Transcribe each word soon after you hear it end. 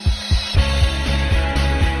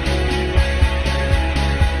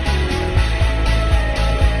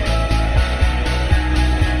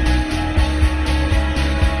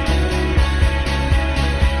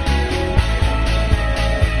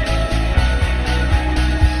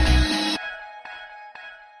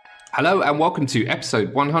Hello and welcome to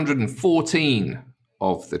episode 114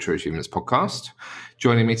 of the True Achievements podcast.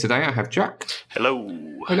 Joining me today, I have Jack. Hello.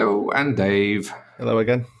 Hello, and Dave. Hello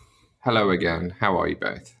again. Hello again. How are you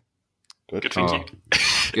both? Good, thank you.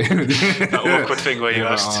 Good. That awkward thing where you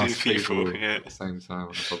ask two people people. at the same time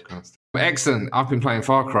on the podcast. Excellent. I've been playing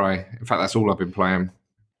Far Cry. In fact, that's all I've been playing.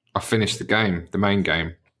 I finished the game, the main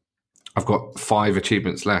game. I've got 5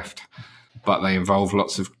 achievements left, but they involve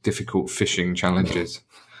lots of difficult fishing challenges,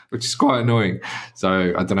 which is quite annoying.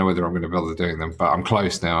 So I don't know whether I'm going to bother doing them, but I'm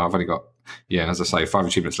close now. I've only got, as I say, 5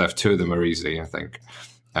 achievements left. 2 of them are easy, I think.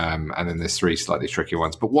 And then there's 3 slightly tricky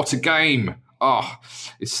ones. But what a game! Oh,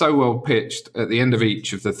 it's so well pitched. At the end of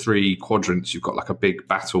each of the 3 quadrants, you've got like a big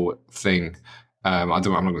battle thing. I'm not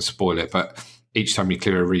going to spoil it, but each time you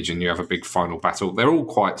clear a region, you have a big final battle. They're all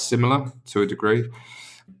quite similar to a degree,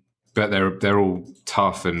 but they're all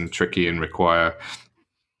tough and tricky and require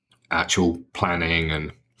actual planning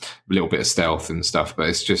and a little bit of stealth and stuff. But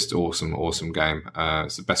it's just awesome game.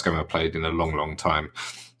 It's the best game I've played in a long time.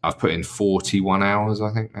 I've put in 41 hours,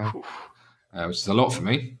 I think, now. Which is a lot for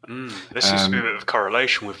me. There seems to be a bit of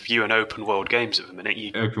correlation with you and open world games at the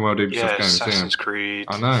minute. Open world Ubisoft games, Assassin's Creed,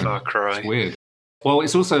 I know. Far Cry. It's weird. Well,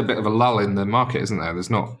 it's also a bit of a lull in the market, isn't there? There's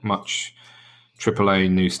not much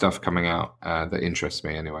AAA new stuff coming out that interests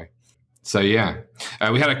me anyway. So, we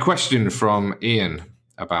had a question from Ian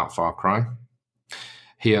about Far Cry.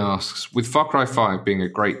 He asks, with Far Cry 5 being a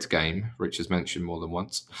great game, Rich has mentioned more than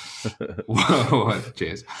once,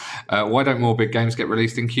 cheers, why don't more big games get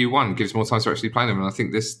released in Q1? Gives more time to actually play them. And I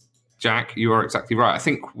think Jack, you are exactly right. I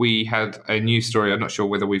think we had a news story, I'm not sure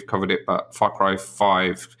whether we've covered it, but Far Cry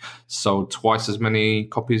 5 sold twice as many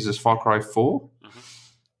copies as Far Cry 4,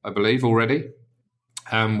 I believe, already,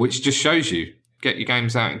 which just shows you, get your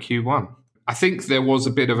games out in Q1. I think there was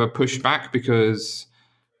a bit of a pushback because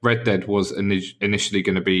Red Dead was initially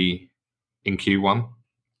going to be in Q1.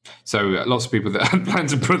 So lots of people that had planned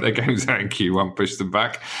to put their games out in Q1 pushed them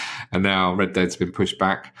back. And now Red Dead's been pushed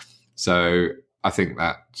back. So I think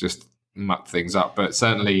that just mucked things up. But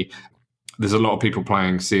certainly there's a lot of people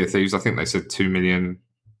playing Sea of Thieves. I think they said 2 million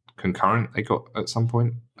concurrent they got at some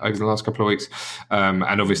point over the last couple of weeks. And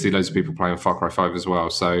obviously loads of people playing Far Cry 5 as well.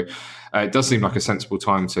 So it does seem like a sensible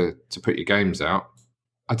time to put your games out.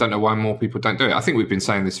 I don't know why more people don't do it. I think we've been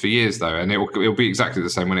saying this for years, though, and it'll be exactly the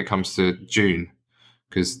same when it comes to June,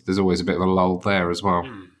 because there's always a bit of a lull there as well.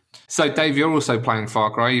 So, Dave, you're also playing Far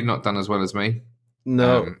Cry. You've not done as well as me.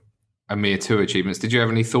 No. A mere 2 achievements. Did you have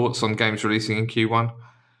any thoughts on games releasing in Q1?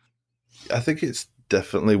 I think it's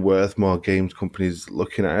definitely worth more games companies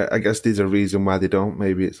looking at it. I guess there's a reason why they don't.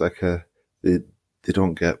 Maybe it's like they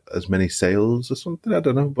don't get as many sales or something. I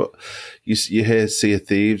don't know. But you hear Sea of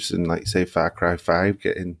Thieves and, like, say, Far Cry 5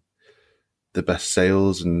 getting the best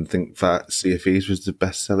sales, and think that Sea of Thieves was the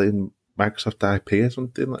best-selling Microsoft IP or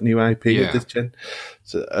something, like new IP of this gen.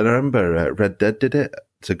 So I remember Red Dead did it.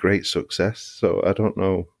 It's a great success. So I don't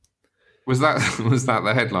know. Was that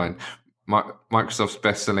the headline? Microsoft's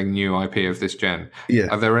best-selling new IP of this gen. Yeah.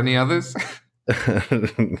 Are there any others?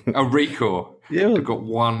 Recore. Yeah, we've got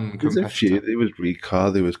one competitor. There's a few. There was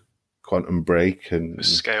Recore, there was Quantum Break, and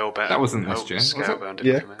Scalebound. That wasn't this gen. Scalebound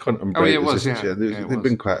didn't come out. Quantum Break. Oh, yeah, it was. Yeah, there's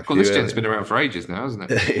been quite a few. Well, this gen's been around for ages now, hasn't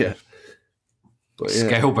it? Yeah. But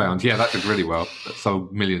Scalebound, that did really well. That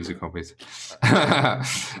sold millions of copies.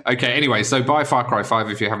 Okay, anyway, so buy Far Cry 5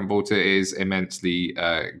 if you haven't bought it. It is immensely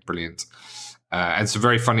brilliant, and some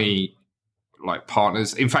very funny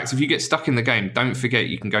partners. In fact, if you get stuck in the game, don't forget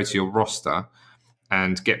you can go to your roster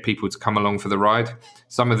and get people to come along for the ride.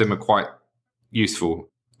 Some of them are quite useful,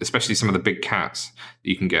 especially some of the big cats that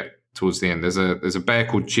you can get towards the end. There's a bear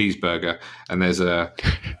called Cheeseburger, and there's a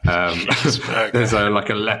like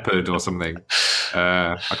a leopard or something.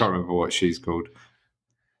 I can't remember what she's called,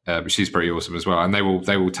 but she's pretty awesome as well. And they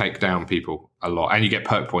will take down people a lot, and you get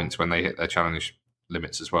perk points when they hit their challenge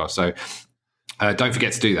limits as well. So don't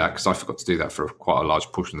forget to do that, because I forgot to do that for quite a large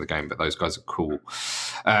portion of the game. But those guys are cool.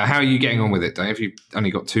 How are you getting on with it, Dave? You've only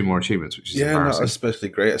got 2 more achievements, which is embarrassing. Not especially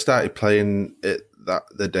great. I started playing it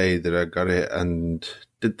the day that I got it and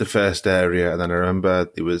did the first area, and then I remember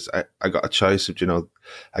I got a choice of,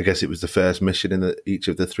 I guess it was the first mission in each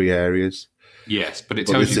of the 3 areas. Yes, but it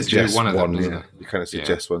tells you to do one of them, doesn't it? You kind of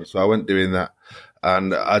suggest one. So I went doing that,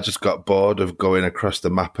 and I just got bored of going across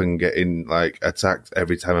the map and getting attacked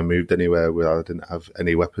every time I moved anywhere where I didn't have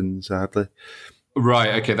any weapons hardly.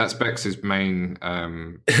 Right, okay, that's Bex's main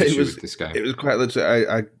issue with this game. It was quite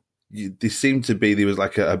legit. There seemed to be, there was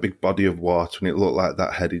a big body of water, and it looked like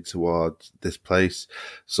that headed towards this place.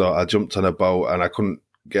 So I jumped on a boat, and I couldn't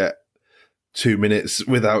get 2 minutes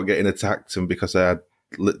without getting attacked, and because I had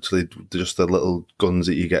literally just the little guns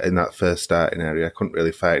that you get in that first starting area. I couldn't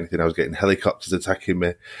really fight anything. I was getting helicopters attacking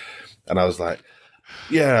me, and I was like,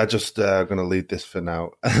 yeah, I just I'm going to leave this for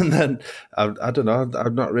now. And then I don't know.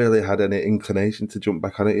 I've not really had any inclination to jump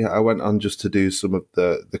back on it yet. I went on just to do some of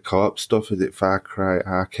the co-op stuff. Is it Far Cry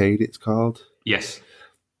Arcade? It's called. Yes.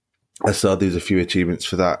 I saw there's a few achievements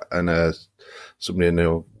for that, and somebody I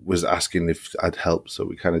know was asking if I'd help, so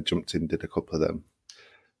we kind of jumped in, did a couple of them.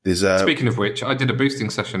 Speaking of which, I did a boosting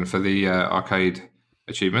session for the arcade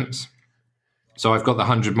achievements. So I've got the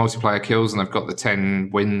 100 multiplayer kills, and I've got the 10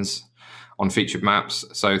 wins on featured maps.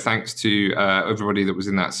 So thanks to everybody that was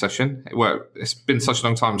in that session. It's been such a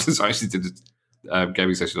long time since I actually did a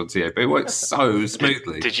gaming session on TA, but it worked so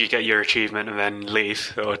smoothly. Did you get your achievement and then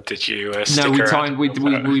leave, or did you stick No, around?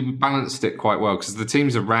 we balanced it quite well, because the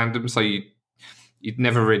teams are random, so you'd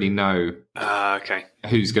never really know okay.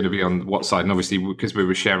 who's going to be on what side. And obviously, because we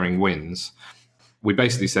were sharing wins, we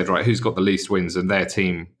basically said, right, who's got the least wins, and their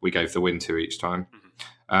team we gave the win to each time.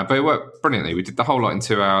 But it worked brilliantly. We did the whole lot in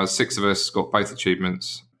 2 hours. 6 of us got both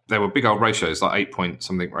achievements. There were big old ratios, like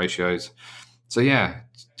 8-point-something ratios. So yeah,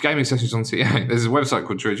 gaming sessions on TA. There's a website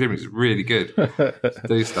called True Achievements. It's really good to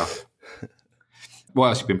do stuff. What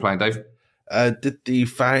else have you been playing, Dave? Did the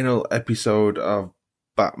final episode of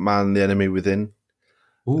Batman: The Enemy Within.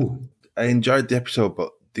 Ooh. I enjoyed the episode,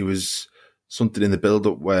 but there was something in the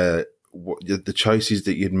build-up where the choices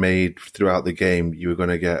that you'd made throughout the game, you were going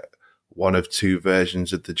to get one of 2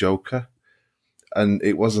 versions of the Joker. And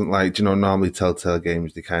it wasn't like, normally Telltale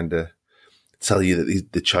games, they kind of tell you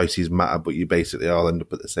that the choices matter, but you basically all end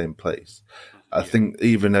up at the same place. I think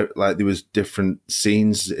even like there was different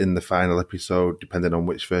scenes in the final episode, depending on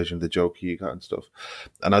which version of the Joker you got and stuff.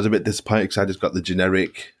 And I was a bit disappointed because I just got the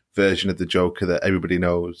generic version of the Joker that everybody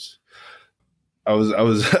knows. I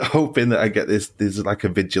was hoping that I get there's like a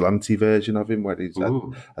vigilante version of him where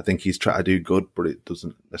I think he's trying to do good, but it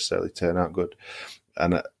doesn't necessarily turn out good.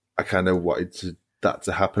 And I kind of wanted that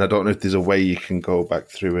to happen. I don't know if there's a way you can go back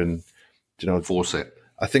through and, force it.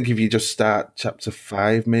 I think if you just start chapter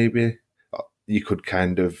 5, maybe you could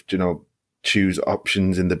kind of, choose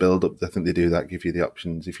options in the build-up. I think they do that, give you the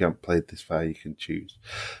options. If you haven't played this far, you can choose.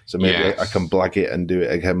 So maybe I can blag it and do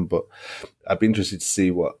it again, but I'd be interested to see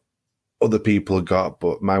what other people got,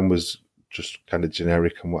 but mine was just kind of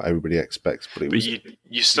generic and what everybody expects. But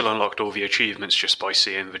you still unlocked all the achievements just by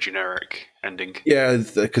seeing the generic ending. Yeah,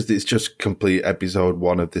 because it's just complete episode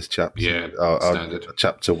 1 of this chapter. Yeah, standard.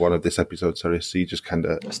 Chapter 1 of this episode, sorry. So you just kind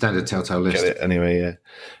of standard Telltale list. Get it anyway. Yeah.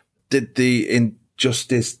 Did the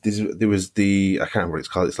Injustice? There was I can't remember what it's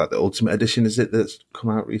called. It's like the Ultimate Edition, is it? That's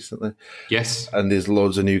come out recently. Yes. And there's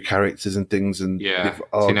loads of new characters and things. And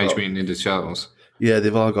Teenage Mutant Ninja Turtles. Yeah,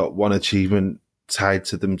 they've all got one achievement tied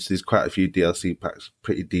to them. So there's quite a few DLC packs,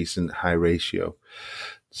 pretty decent, high ratio.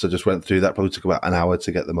 So just went through that. Probably took about an hour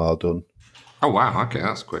to get them all done. Oh, wow. Okay,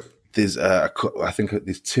 that's quick. There's, I think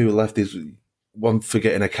there's 2 left. There's one for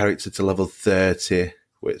getting a character to level 30,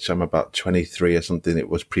 which I'm about 23 or something. It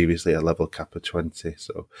was previously a level cap of 20.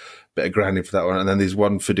 So a bit of grinding for that one. And then there's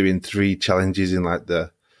one for doing 3 challenges in like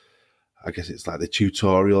I guess it's like the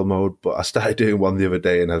tutorial mode, but I started doing one the other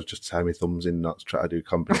day and I was just tying my thumbs in knots, trying to do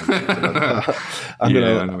combinations. I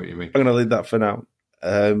know what you mean. I'm going to leave that for now.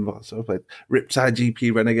 What I played? Riptide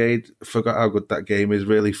GP Renegade. Forgot how good that game is.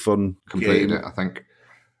 Really fun. Completed it, I think.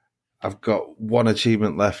 I've got 1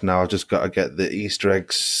 achievement left now. I've just got to get the Easter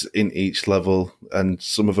eggs in each level, and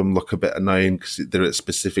some of them look a bit annoying because they're at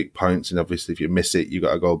specific points, and obviously if you miss it, you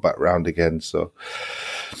got to go back round again. So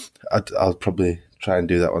I'll probably try and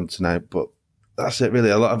do that one tonight, but that's it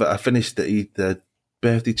really. A lot of it, I finished the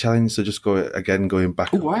birthday challenge, so just going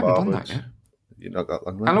back. Oh, I haven't done that yet. You've not got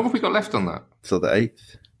long left. How long have we got left on that? Till the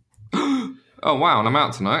 8th. Oh wow, and I'm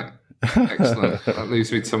out tonight. Excellent. That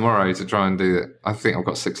leaves me tomorrow to try and do it. I think I've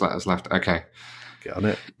got 6 letters left. Okay. Get on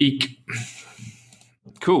it. Eek.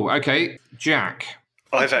 Cool. Okay. Jack.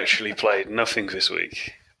 I've actually played nothing this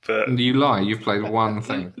week. But you lie. You've played one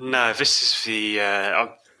thing. No, this is the...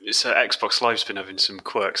 Xbox Live's been having some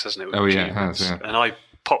quirks, hasn't it? Oh, yeah, it has, yeah. And I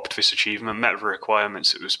popped this achievement, met the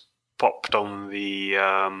requirements. It was popped on the...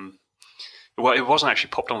 well, it wasn't actually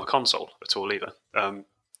popped on the console at all either.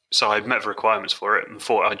 So I met the requirements for it and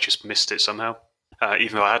thought I'd just missed it somehow,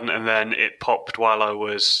 even though I hadn't. And then it popped while I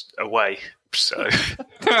was away. So,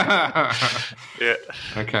 yeah.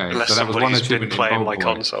 Okay. Unless so that was one somebody's been achievement playing in my Bold Boy.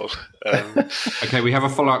 console. Okay, we have a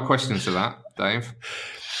follow-up question to that, Dave.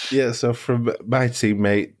 Yeah, so from my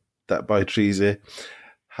teammate, that boy Treasy,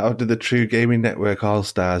 how did the True Gaming Network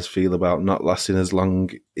All-Stars feel about not lasting as long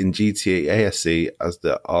in GTA ASC as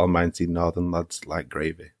the almighty Northern lads like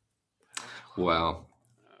gravy? Well,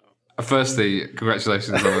 Firstly,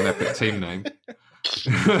 congratulations on an epic team name.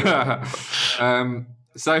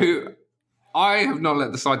 So I have not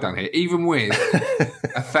let the side down here. Even with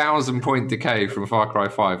 1,000-point decay from Far Cry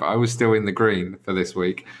 5, I was still in the green for this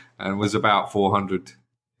week and was about 400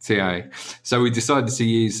 TA. So we decided to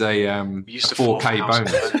use a 4K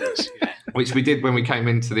bonus, which we did when we came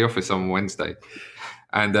into the office on Wednesday.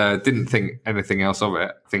 And didn't think anything else of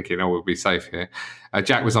it, thinking, we'll be safe here.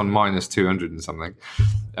 Jack was on minus 200 and something.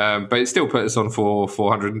 But it still put us on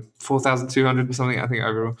 4,200 and something, I think,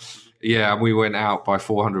 overall. Yeah, and we went out by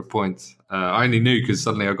 400 points. I only knew because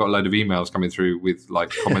suddenly I got a load of emails coming through with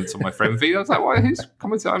like comments on my friend feed. I was like, why? Who's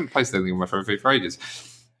commenting? I haven't posted anything on my friend feed for ages.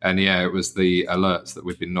 And yeah, it was the alerts that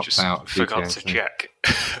we'd been knocked out. Forgot to check.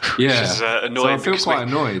 Yeah, which is annoying. So I feel quite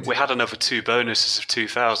annoyed. We had another 2 bonuses of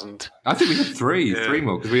 2,000. I think we had three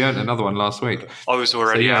more because we earned another one last week. I was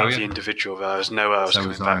already out of the individual. There was no way I was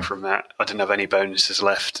coming back from that. I didn't have any bonuses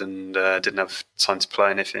left and didn't have time to play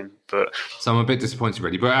anything. So I'm a bit disappointed,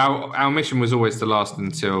 really. But our mission was always to last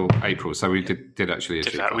until April, so we did actually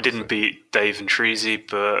achieve that. We didn't beat Dave and Treasy,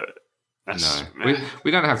 but.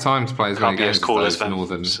 We don't have time to play as many games as those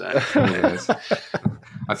Northerners.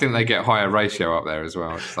 I think they get higher ratio up there as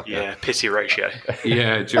well. It's like pity ratio.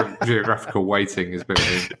 Yeah, geographical weighting is a bit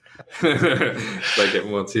of they get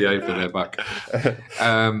more TA for their buck.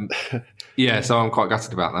 So I'm quite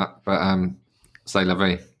gutted about that. But c'est la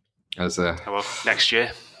vie, as next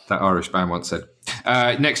year. That Irish band once said.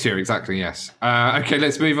 Next year, exactly, yes. Okay,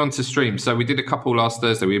 let's move on to streams. So we did a couple last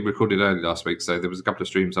Thursday. We recorded early last week, so there was a couple of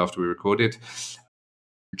streams after we recorded.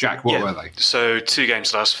 Jack, what were they? So 2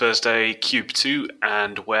 games last Thursday, Cube 2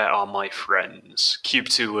 and Where Are My Friends? Cube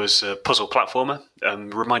 2 was a puzzle platformer.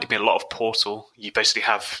 Reminded me a lot of Portal. You basically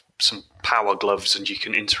have some power gloves and you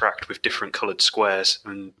can interact with different coloured squares.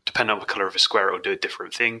 And depending on the colour of a square, it'll do a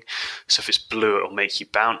different thing. So if it's blue, it'll make you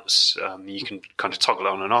bounce. You can kind of toggle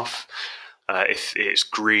it on and off. If it's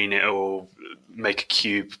green, it'll make a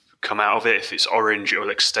cube come out of it. If it's orange, it'll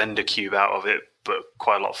extend a cube out of it, but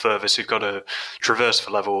quite a lot further. So you've got to traverse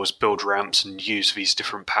the levels, build ramps, and use these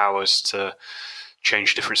different powers to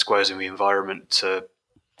change different squares in the environment to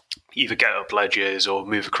either get up ledges or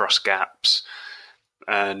move across gaps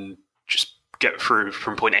and just get through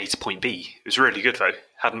from point A to point B. It was really good, though.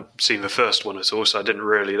 Hadn't seen the first one at all, so I didn't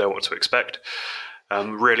really know what to expect.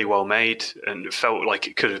 Really well made, and it felt like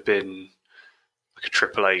it could have been a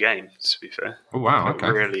AAA game, to be fair. Oh, wow, okay.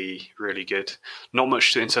 Really, really good. Not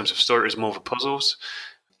much in terms of story, it was more the puzzles.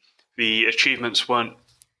 The achievements weren't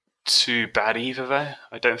too bad either, though,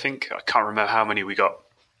 I don't think. I can't remember how many we got,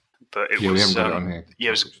 but it was... we haven't got it on here. Yeah,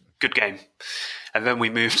 it was a good game. And then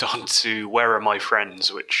we moved on to Where Are My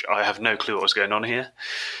Friends, which I have no clue what was going on here.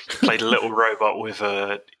 You played a little robot with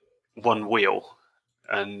one wheel,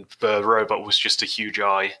 and the robot was just a huge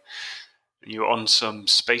eye. You were on some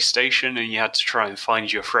space station and you had to try and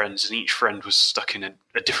find your friends, and each friend was stuck in a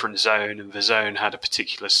different zone, and the zone had a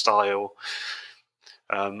particular style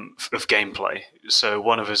of gameplay. So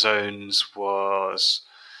one of the zones was...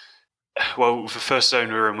 Well, the first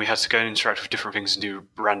zone we were in, we had to go and interact with different things and do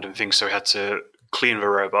random things. So we had to clean the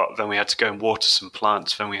robot, then we had to go and water some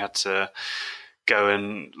plants, then we had to go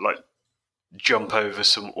and jump over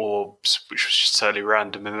some orbs, which was just totally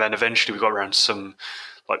random. And then eventually we got around some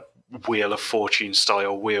Wheel of Fortune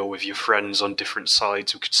style wheel with your friends on different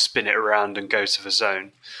sides. We could spin it around and go to the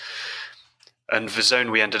zone. And the zone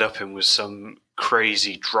we ended up in was some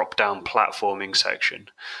crazy drop-down platforming section.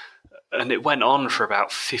 And it went on for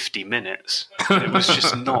about 50 minutes. It was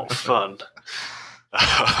just not fun.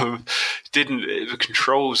 The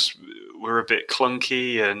controls were a bit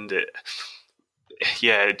clunky, and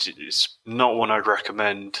it's not one I'd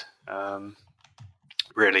recommend.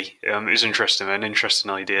 Really, it was interesting, an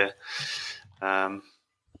interesting idea.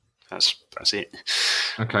 That's it.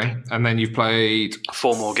 Okay, and then you've played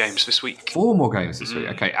 4 more games this week. 4 more games this week.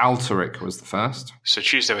 Okay, Alterac was the first. So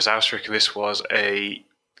Tuesday was Alterac, and this was a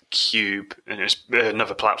cube, and it was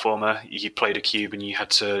another platformer. You played a cube, and you had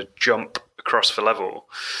to jump across the level,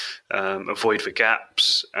 avoid the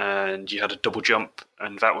gaps, and you had a double jump,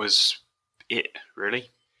 and that was it, really.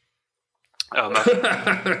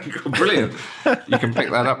 Brilliant. You can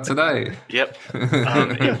pick that up today. Yep.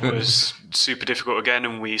 It was super difficult again,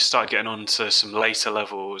 and we started getting on to some later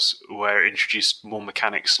levels where it introduced more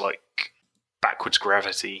mechanics like backwards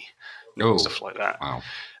gravity and stuff like that. Wow.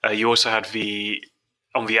 You also had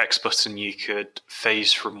on the X button, you could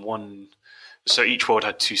phase from one. So each world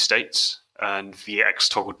had 2 states, and the X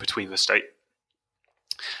toggled between the state.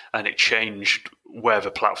 And it changed where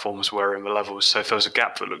the platforms were in the levels. So if there was a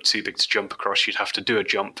gap that looked too big to jump across, you'd have to do a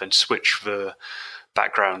jump, then switch the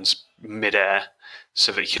backgrounds mid-air,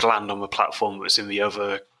 so that you could land on the platform that was in the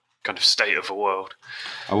other kind of state of the world.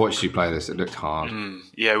 I watched you play this. It looked hard.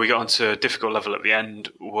 Yeah, we got onto a difficult level at the end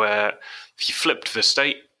where if you flipped the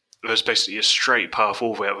state, there was basically a straight path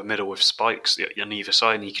all the way up the middle with spikes on either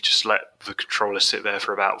side, and you could just let the controller sit there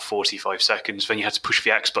for about 45 seconds. Then you had to push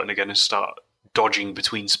the X button again and start dodging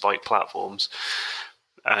between spike platforms.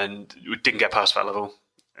 And we didn't get past that level.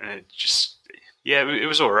 It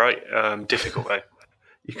was all right. Difficult, though.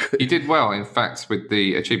 You did well, in fact, with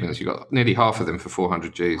the achievements. You got nearly half of them for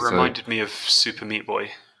 400 Gs. Reminded me of Super Meat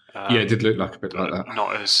Boy. It did look like a bit like that.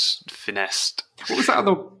 Not as finessed. What was that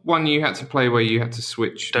other one you had to play where you had to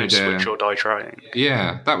switch? Don't switch or die trying.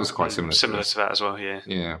 Yeah, that was quite similar. Similar to that as well, yeah.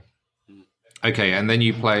 Yeah. Okay, and then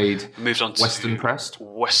you moved on to Western Press?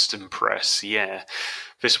 Western Press, yeah.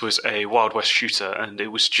 This was a Wild West shooter, and it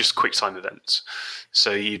was just quick-time events.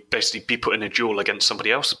 So you'd basically be put in a duel against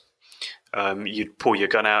somebody else. You'd pull your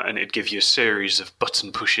gun out, and it'd give you a series of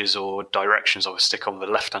button pushes or directions of a stick on the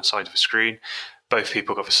left-hand side of the screen. Both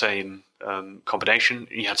people got the same combination.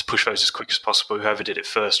 You had to push those as quick as possible. Whoever did it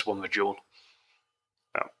first won the duel.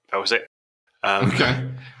 That was it. Okay.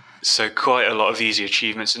 So quite a lot of easy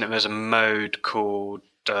achievements, and there's a mode called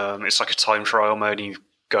it's like a time trial mode, and you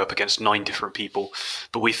go up against 9 different people.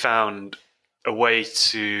 But we found a way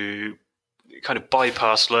to kind of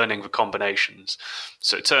bypass learning the combinations.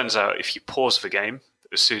 So it turns out if you pause the game,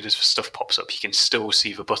 as soon as the stuff pops up, you can still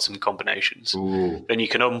see the button combinations. Ooh. Then you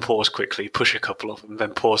can unpause quickly, push a couple of them,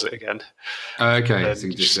 then pause it again. Okay, so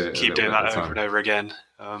you just keep doing that over and over again.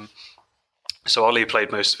 So Ollie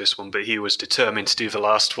played most of this one, but he was determined to do the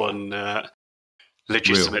last one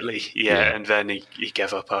legitimately. Yeah, and then he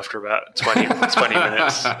gave up after about 20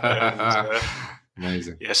 minutes. And,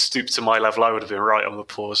 amazing. Yeah, stooped to my level, I would have been right on the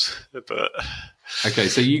pause. But okay,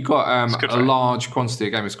 so you got a large quantity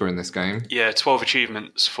of gamer score in this game. Yeah, 12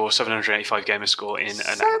 achievements for 785 gamer score in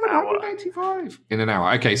an hour. 785 in an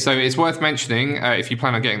hour. Okay, so it's worth mentioning, if you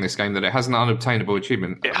plan on getting this game, that it has an unobtainable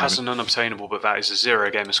achievement. It has an unobtainable, but that is a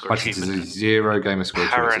 0 gamer score achievement. It's a 0 gamer score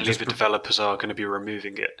Apparently, achievement. the developers are going to be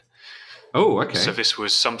removing it. Oh, okay. So this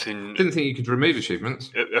was something... Didn't think you could remove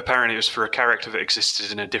achievements. Apparently, it was for a character that existed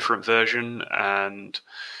in a different version, and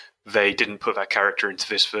they didn't put that character into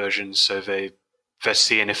this version, so they're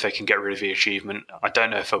seeing if they can get rid of the achievement. I don't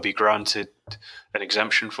know if they'll be granted an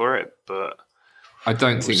exemption for it, but... I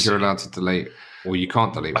don't think you're allowed to delete, or you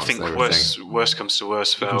can't delete. I think worst comes to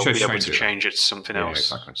worst, they'll be able to change it to something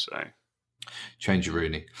else. Exactly. So. Change your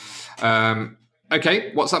Rooney.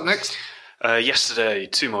 Okay, what's up next? Yesterday,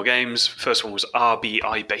 2 more games. First one was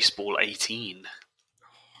RBI Baseball 18.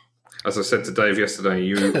 As I said to Dave yesterday,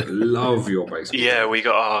 you love your baseball. Yeah, we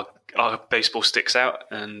got our baseball sticks out,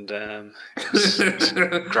 and it was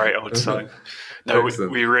a great old time. No,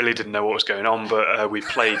 we really didn't know what was going on, but we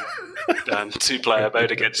played 2-player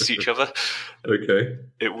mode against each other. Okay.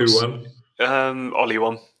 Who won? Ollie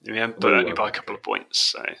won in the end, but only won. by a couple of points,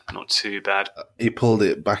 so not too bad. He pulled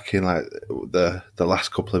it back in like the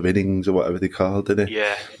last couple of innings or whatever they called, didn't he?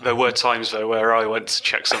 Yeah, there were times though where I went to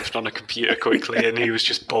check something on a computer quickly, and he was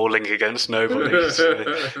just bowling against nobody. So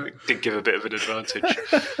it did give a bit of an advantage.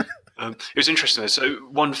 It was interesting though. So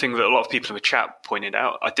one thing that a lot of people in the chat pointed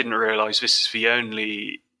out, I didn't realise this is the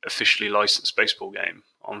only officially licensed baseball game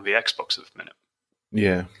on the Xbox at the minute.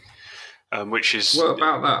 Yeah. Which is... What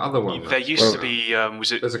about that other one? There used to be...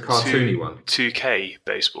 was it there's a cartoony one. 2K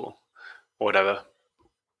baseball or whatever.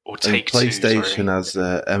 Or And Take PlayStation Two, has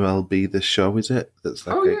MLB The Show, is it? That's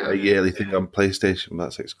like a yearly thing on PlayStation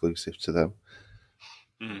that's exclusive to them.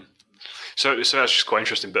 Mm. So that's just quite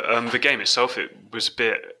interesting. But the game itself, it was a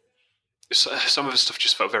bit... Some of the stuff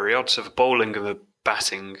just felt very odd. So the bowling and the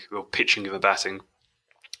batting, or pitching and the batting,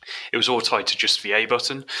 it was all tied to just the A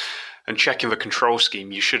button. And checking the control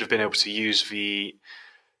scheme, you should have been able to use the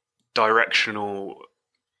directional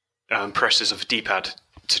presses of the D-pad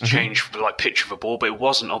to change the pitch of a ball, but it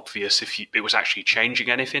wasn't obvious if it was actually changing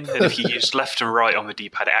anything. And if you used left and right on the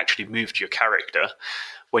D-pad, it actually moved your character.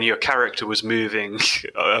 When your character was moving,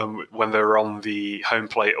 when they were on the home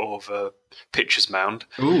plate or the pitcher's mound.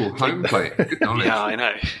 Ooh, home plate. Good knowledge. Yeah, I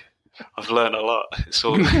know. I've learned a lot. It's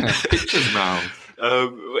all pitcher's mound.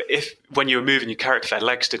 If when you were moving your character, their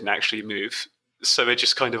legs didn't actually move, so they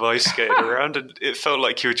just kind of ice skated around, and it felt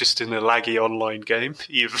like you were just in a laggy online game,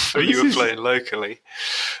 even though you were playing locally.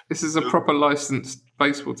 This is a proper licensed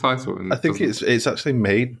baseball title. I think it's actually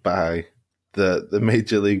made by the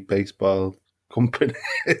Major League Baseball company.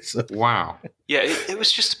 Wow. Yeah, it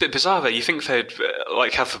was just a bit bizarre. You think they'd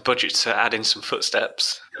have the budget to add in some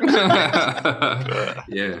footsteps?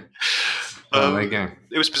 Yeah. There you go.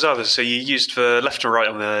 It was bizarre. So you used the left and right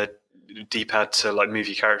on the D-pad to like move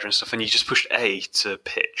your character and stuff, and you just pushed A to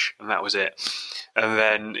pitch, and that was it. And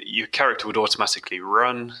then your character would automatically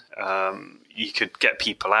run. You could get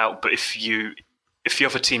people out, but if the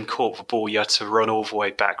other team caught the ball, you had to run all the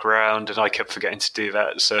way back round, and I kept forgetting to do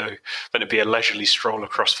that. So then it'd be a leisurely stroll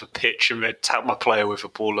across the pitch, and they'd tap my player with the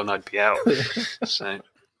ball, and I'd be out. So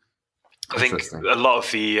I think a lot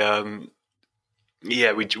of the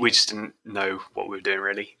we just didn't know what we were doing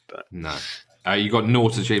really. But no, you got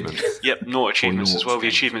naught achievements. Yep, naught achievements as well. The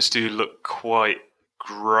achievements do look quite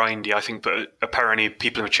grindy, I think, but apparently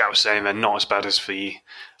people in the chat were saying they're not as bad as the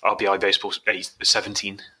RBI Baseball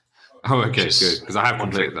 17. Oh, okay, good. Because I have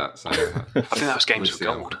completed that. So I think that was Games with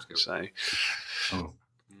Gold. So,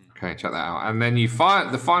 okay, check that out. And then the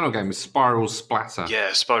final game is Spiral Splatter.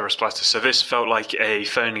 Yeah, Spiral Splatter. So this felt like a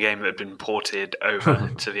phone game that had been ported over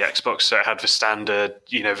to the Xbox. So it had the standard,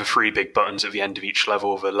 the 3 big buttons at the end of each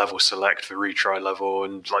level, the level select, the retry level,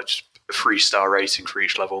 and like just a 3-star rating for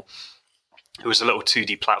each level. It was a little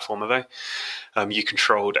 2D platformer though. You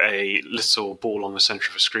controlled a little ball on the center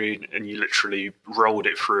of the screen, and you literally rolled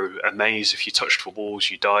it through a maze. If you touched the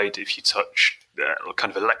walls, you died. If you touched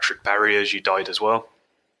kind of electric barriers, you died as well.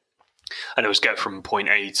 And it was get from point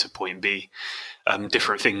A to point B.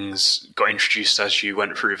 Different things got introduced as you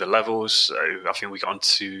went through the levels. So I think we got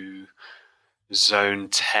onto zone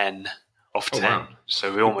 10 of 10. Wow.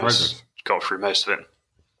 So we almost got through most of it.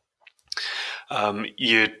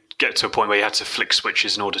 You'd get to a point where you had to flick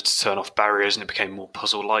switches in order to turn off barriers, and it became more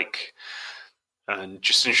puzzle-like. And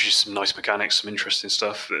just introduced some nice mechanics, some interesting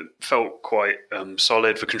stuff. It felt quite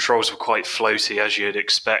solid. The controls were quite floaty, as you'd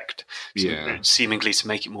expect, seemingly to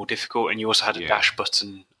make it more difficult. And you also had a dash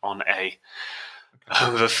button on A.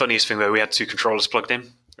 Okay. The funniest thing, though, we had 2 controllers plugged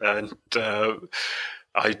in, and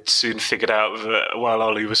I soon figured out that while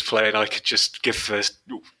Ollie was playing, I could just give the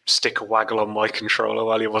stick a waggle on my controller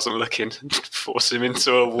while he wasn't looking and force him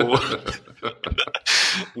into a wall.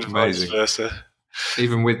 Amazing. Vice versa.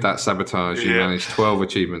 Even with that sabotage, you managed 12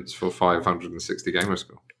 achievements for 560 gamer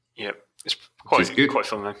score. Yep. It's quite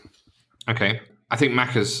fun, though. Okay. I think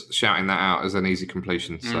Macca's shouting that out as an easy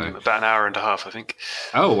completion. So about an hour and a half, I think.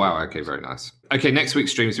 Oh, wow. Okay, very nice. Okay, next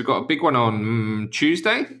week's streams, we've got a big one on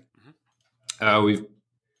Tuesday. We've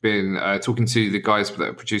been talking to the guys that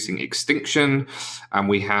are producing Extinction, and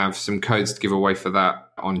we have some codes to give away for that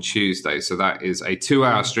on Tuesday. So that is a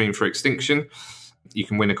 2-hour stream for Extinction. You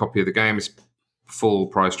can win a copy of the game. It's a full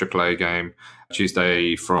price AAA game.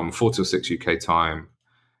 Tuesday from 4 till 6 UK time.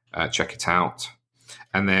 Check it out.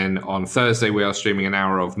 And then on Thursday, we are streaming an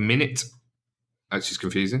hour of Minute. That's just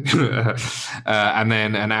confusing. And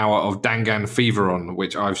then an hour of Dangan Feveron,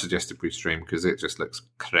 which I've suggested we stream because it just looks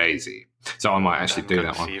crazy. So I might actually do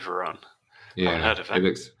that one. Feveron. Yeah, I haven't heard of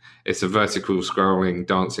it. It's a vertical scrolling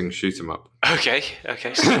dancing shoot 'em up. Okay.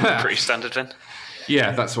 So pretty standard then.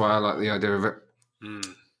 Yeah, that's why I like the idea of it.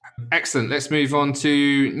 Excellent. Let's move on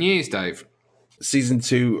to news, Dave. Season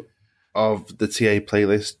 2 of the TA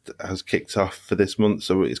playlist has kicked off for this month,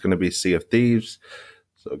 so it's going to be Sea of Thieves.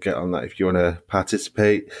 So get on that if you want to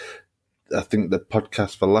participate. I think the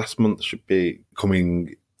podcast for last month should be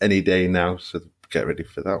coming any day now, so get ready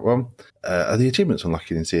for that one. Are the achievements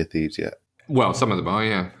unlocking in Sea of Thieves yet? Well, some of them are,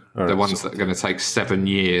 yeah. The ones that are going to take 7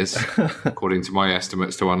 years, according to my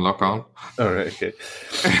estimates, to unlock on. All right, okay.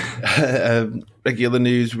 Regular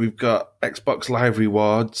news, we've got Xbox Live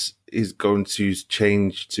Rewards is going to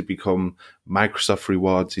change to become Microsoft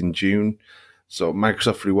Rewards in June. So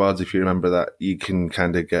Microsoft Rewards, if you remember that, you can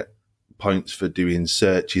kind of get points for doing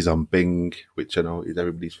searches on Bing, which I know is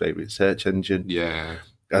everybody's favorite search engine. Yeah.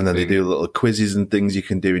 And then Bing. They do little quizzes and things you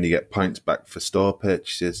can do, and you get points back for store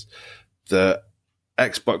purchases. The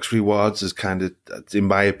Xbox Rewards has kind of, in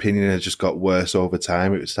my opinion, has just got worse over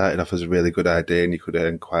time. It started off as a really good idea, and you could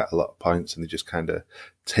earn quite a lot of points, and they're just kind of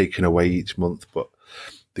taken away each month. But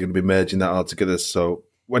they're going to be merging that all together. So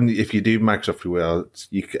if you do Microsoft Rewards,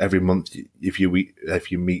 every month, if you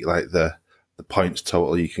meet like the points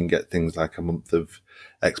total, you can get things like a month of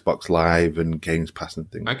Xbox Live and Games Pass and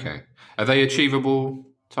things. Okay, are they achievable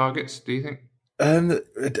targets? Do you think?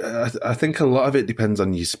 I think a lot of it depends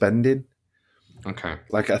on your spending. Okay,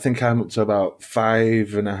 like I think I'm up to about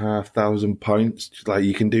 5,500 points. Like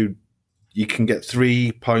you can get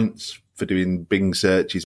 3 points for doing Bing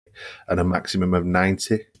searches and a maximum of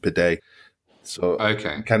 90 per day. So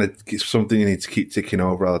kind of it's something you need to keep ticking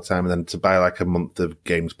over all the time. And then to buy like a month of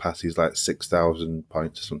Games Pass is like 6,000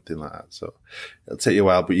 points or something like that. So it'll take you a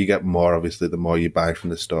while, but you get more, obviously, the more you buy from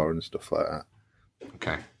the store and stuff like that.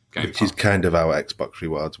 Okay. Which is kind of how Xbox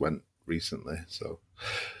Rewards went recently. So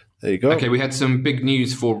there you go. Okay, we had some big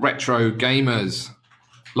news for retro gamers.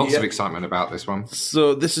 Lots of excitement about this one.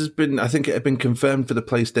 So this has been, I think it had been confirmed for the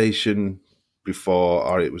PlayStation before,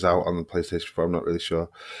 or it was out on the PlayStation before, I'm not really sure.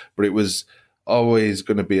 But it was always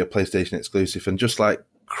going to be a PlayStation exclusive. And just like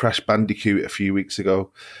Crash Bandicoot a few weeks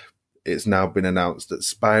ago, it's now been announced that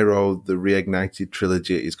Spyro, the Reignited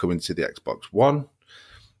Trilogy, is coming to the Xbox One.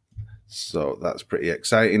 So that's pretty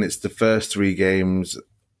exciting. It's the first 3 games,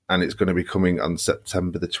 and it's going to be coming on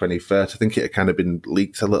September the 21st. I think it had kind of been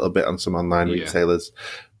leaked a little bit on some online retailers,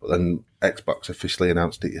 but then Xbox officially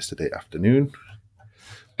announced it yesterday afternoon.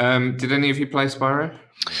 Did any of you play Spyro?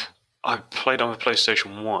 I played on the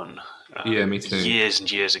PlayStation 1. Yeah, me too. Years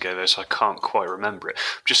and years ago, though, so I can't quite remember it.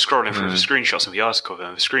 I'm just scrolling through the screenshots of the article,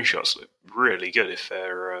 and the screenshots look really good if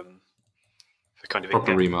they're kind of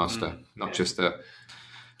proper remaster, not just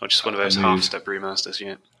one of those half-step remasters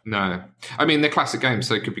yet. No. I mean, they're classic games,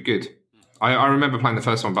 so it could be good. I remember playing the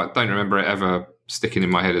first one, but I don't remember it ever sticking in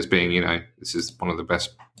my head as being, this is one of the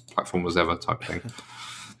best platformers ever type thing.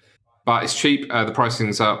 But it's cheap. The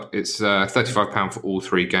pricing's up. It's £35 for all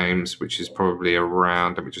 3 games, which is probably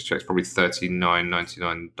around, let me just check, it's probably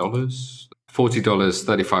 $39.99. $40,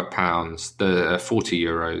 £35, 40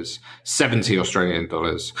 euros, 70 Australian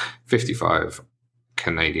dollars, 55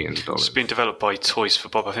 Canadian dollars. It's been developed by Toys for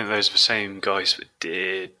Bob. I think those are the same guys that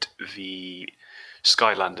did the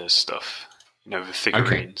Skylanders stuff, the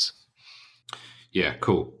figurines. Okay. Yeah,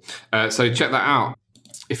 cool. So check that out.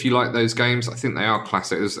 If you like those games, I think they are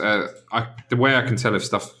classics. The way I can tell if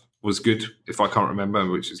stuff was good, if I can't remember,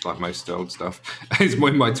 which is like most old stuff, is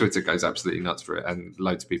when my Twitter goes absolutely nuts for it, and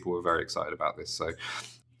loads of people were very excited about this. So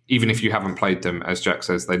even if you haven't played them, as Jack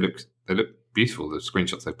says, they look beautiful, the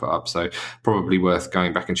screenshots they put up. So probably worth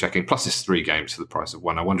going back and checking. Plus, it's 3 games for the price of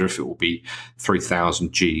 1. I wonder if it will be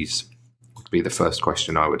 3,000 Gs. Would be the first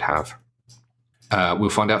question I would have. We'll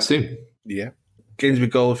find out soon. Yeah. Games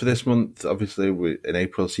with Gold for this month, obviously, we're in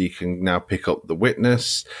April, so you can now pick up The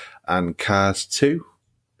Witness and Cars 2.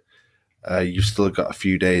 You've still got a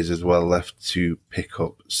few days as well left to pick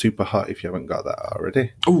up Super Hot if you haven't got that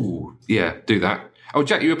already. Oh, yeah, do that. Oh,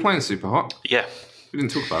 Jack, you were playing Super Hot? Yeah. We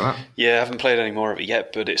didn't talk about that. Yeah, I haven't played any more of it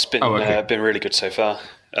yet, but it's been been really good so far.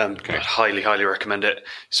 I'd highly, highly recommend it.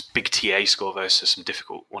 It's a big TA score, though, so some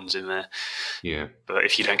difficult ones in there. Yeah. But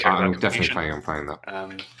if you don't care I'm about definitely planning on playing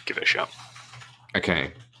that. Give it a shot.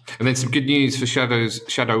 Okay. And then some good news for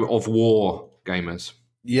Shadow of War gamers.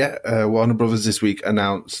 Yeah, Warner Brothers this week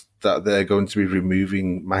announced that they're going to be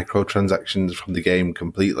removing microtransactions from the game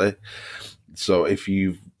completely. So if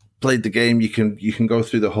you've played the game, you can go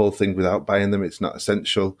through the whole thing without buying them. It's not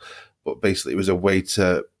essential. But basically, it was a way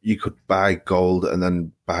you could buy gold and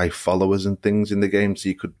then buy followers and things in the game. So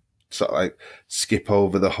you could sort of like skip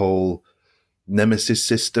over the whole Nemesis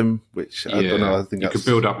system, which I don't know. I think you could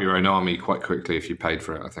build up your own army quite quickly if you paid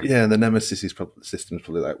for it, I think. Yeah, and the Nemesis system is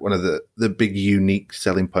probably like one of the big unique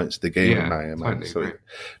selling points of the game in my mind. So it's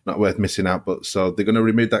not worth missing out. But so they're going to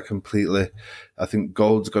remove that completely. I think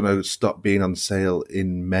gold's going to stop being on sale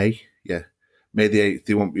in May. Yeah. May the 8th,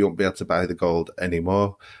 you won't be able to buy the gold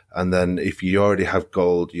anymore. And then if you already have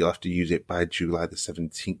gold, you'll have to use it by July the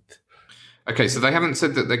 17th. Okay, so they haven't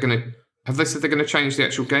said that they're going to... Have they said they're going to change the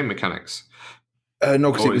actual game mechanics?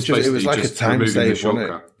 No, because it was like a time save, wasn't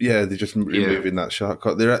it? Yeah, they're just removing that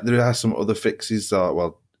shortcut. There are some other fixes,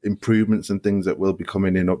 improvements and things that will be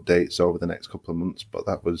coming in updates over the next couple of months, but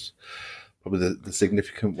that was probably the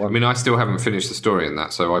significant one. I mean, I still haven't finished the story in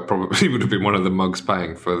that, so I probably would have been one of the mugs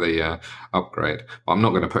paying for the upgrade. But I'm not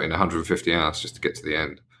going to put in 150 hours just to get to the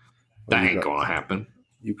end. That ain't going to happen.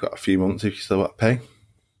 You've got a few months if you still want to pay.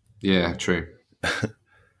 Yeah, true.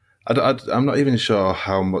 I'm not even sure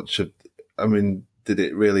how much of... I mean, did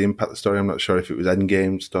it really impact the story? I'm not sure if it was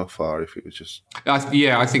endgame stuff or if it was just...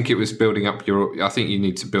 I think it was building up I think you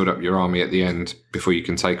need to build up your army at the end before you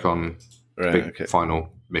can take on final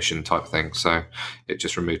mission type thing. So it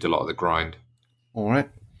just removed a lot of the grind. All right.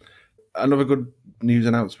 Another good news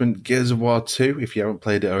announcement, Gears of War 2, if you haven't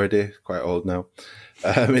played it already, quite old now.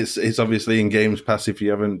 It's obviously in Games Pass if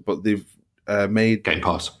you haven't, but they've made... Game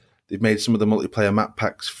Pass. They've made some of the multiplayer map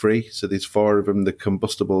packs free. So there's 4 of them, the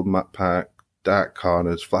Combustible map pack, Dark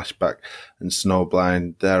Corners, Flashback, and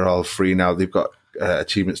Snowblind. They're all free now. They've got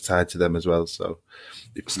achievements tied to them as well. So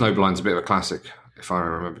Snowblind's a bit of a classic, if I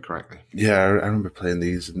remember correctly. Yeah, I remember playing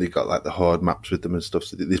these, and they got like the Horde maps with them and stuff.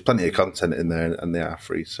 So there's plenty of content in there, and they are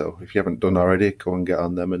free. So if you haven't done already, go and get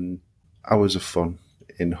on them. And hours of fun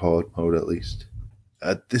in Horde mode, at least.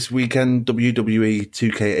 This weekend, WWE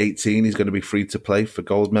 2K18 is going to be free to play for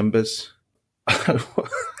gold members. It's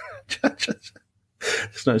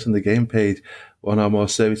not on the game page. One or more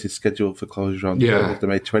services scheduled for closure on 12th of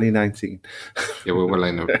May 2019. Yeah, we're well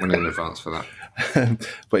in advance for that.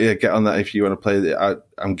 But yeah, get on that if you want to play it.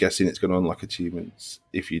 I'm guessing it's going to unlock achievements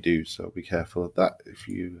if you do, so be careful of that if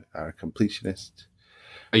you are a completionist.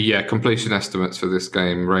 Yeah, completion estimates for this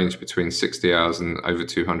game range between 60 hours and over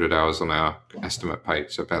 200 hours on our estimate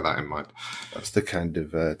page, so bear that in mind. That's the kind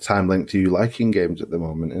of time length you like in games at the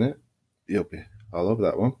moment, isn't it? You'll be all over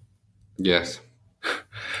that one. Yes.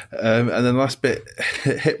 And then last bit,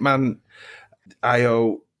 Hitman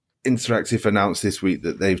IO Interactive announced this week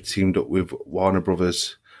that they've teamed up with Warner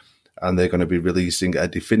Brothers and they're going to be releasing a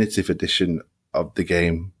definitive edition of the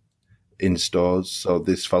game in stores. So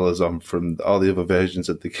this follows on from all the other versions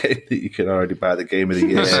of the game that you can already buy the Game of the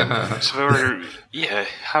Year.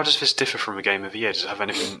 How does this differ from a Game of the Year? Does it have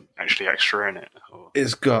anything actually extra in it? Or?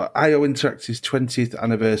 It's got IO Interactive's 20th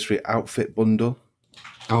anniversary outfit bundle.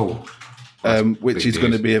 Oh. Which is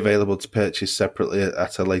going to be available to purchase separately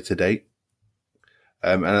at a later date.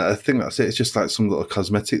 And I think that's it. It's just like some little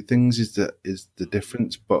cosmetic things is the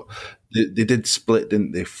difference. But they did split,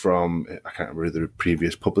 didn't they, from, I can't remember who the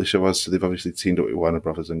previous publisher was, so they've obviously teamed up with Warner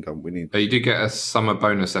Brothers and gone, we need... You did get a summer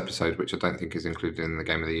bonus episode, which I don't think is included in the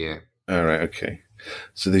Game of the Year. All right, okay.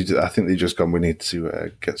 So I think they've just gone, we need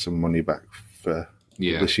to get some money back for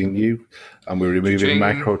publishing you, and we're removing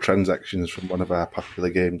microtransactions from one of our popular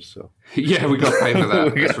games. So yeah, we got paid for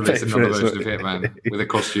that. Let's release another version of Hitman with a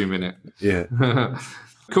costume in it. Yeah.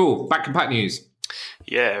 Cool. Back to Pat News.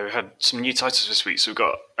 Yeah, we had some new titles this week. So we've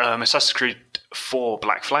got Assassin's Creed 4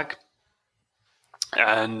 Black Flag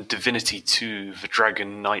and Divinity 2 The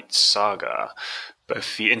Dragon Knight Saga,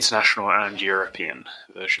 both the international and European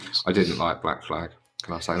versions. I didn't like Black Flag.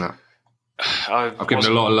 Can I say that? I've given a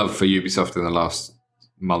lot of love for Ubisoft in the last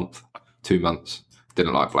month, 2 months.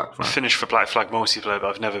 Didn't like Black Flag. Finished for Black Flag multiplayer, but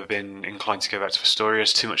I've never been inclined to go back to the story.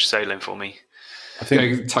 There's too much sailing for me. I think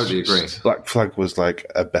I totally agree. Black Flag was like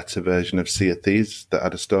a better version of Sea of Thieves that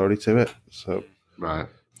had a story to it. So right.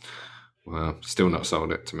 Well, still not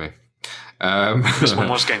sold it to me. This one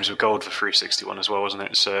was Games of Gold for 361 as well, wasn't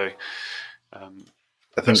it? So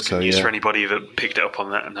I think so, for anybody that picked it up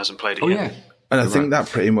on that and hasn't played it yet. Yeah. And I think that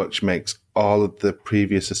pretty much makes all of the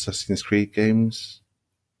previous Assassin's Creed games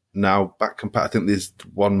now back compatible. I think there's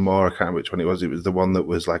one more, I can't remember which one it was. It was the one that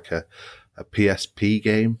was like a PSP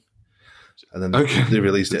game. And then they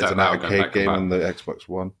released it as an arcade game on the Xbox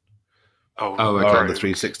One. Okay. Or on the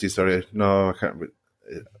 360, sorry. No, I can't remember.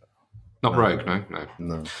 Not Rogue,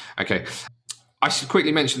 no. Okay. I should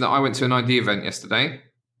quickly mention that I went to an ID event yesterday.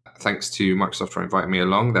 Thanks to Microsoft for inviting me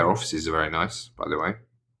along. Their offices are very nice, by the way.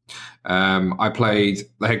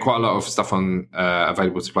 They had quite a lot of stuff on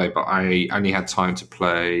available to play, but I only had time to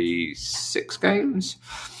play 6 games,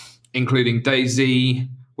 including DayZ,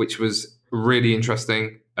 which was really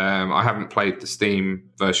interesting. I haven't played the Steam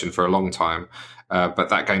version for a long time, but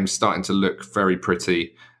that game's starting to look very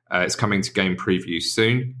pretty. It's coming to game preview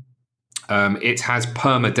soon. It has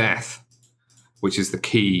permadeath, which is the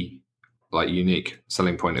key, unique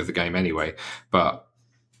selling point of the game anyway. But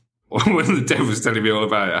when the dev was telling me all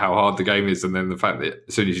about it, how hard the game is, and then the fact that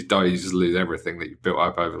as soon as you die, you just lose everything that you've built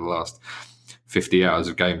up over the last 50 hours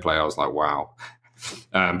of gameplay, I was like, wow.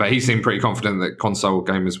 But he seemed pretty confident that console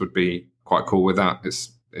gamers would be quite cool with that. It's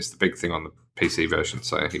the big thing on the PC version,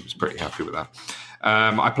 so he was pretty happy with that.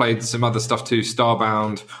 I played some other stuff too,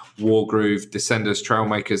 Starbound, Wargroove, Descenders,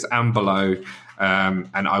 Trailmakers, and Below, and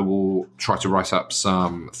I will try to write up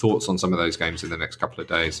some thoughts on some of those games in the next couple of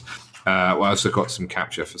days. I also got some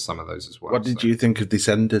capture for some of those as well. What did you think of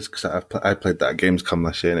Descenders? Because I played that at Gamescom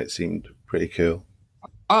last year and it seemed pretty cool.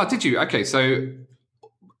 Oh, did you? Okay, so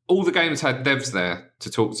all the games had devs there to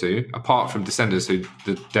talk to, apart from Descenders, who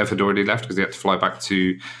the dev had already left because he had to fly back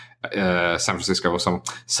to San Francisco or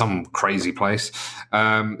some crazy place.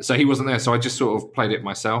 So he wasn't there, so I just sort of played it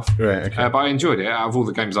myself. Right, okay. But I enjoyed it. Out of all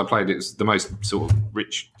the games I played, it's the most sort of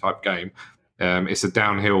rich type game. It's a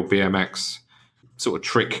downhill BMX sort of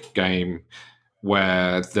trick game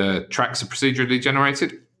where the tracks are procedurally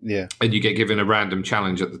generated. Yeah. And you get given a random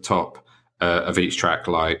challenge at the top of each track,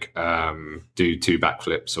 like do 2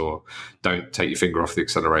 backflips or don't take your finger off the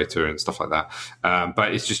accelerator and stuff like that.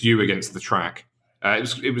 But it's just you against the track.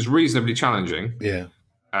 It was reasonably challenging. Yeah.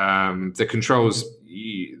 The controls,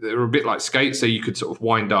 they're a bit like skate, so you could sort of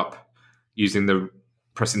wind up using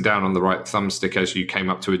pressing down on the right thumbstick as you came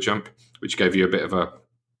up to a jump, which gave you a bit of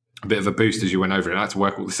a boost as you went over it. I had to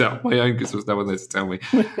work all this out on my own because there was no one there to tell me.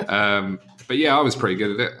 But yeah, I was pretty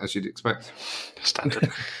good at it, as you'd expect.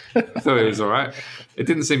 Standard. I thought it was all right. It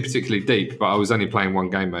didn't seem particularly deep, but I was only playing one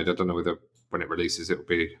game mode. I don't know whether when it releases, it'll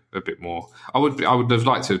be a bit more. I would have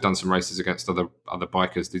liked to have done some races against other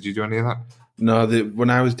bikers. Did you do any of that? No, when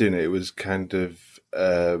I was doing it, it was kind of.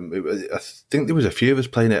 I think there was a few of us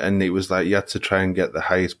playing it, and it was like you had to try and get the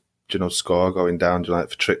highest, score going down, like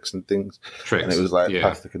for tricks and things. And it was like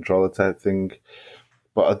past the controller type thing.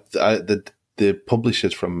 But the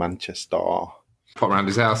publishers from Manchester pop around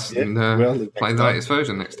his house and play the latest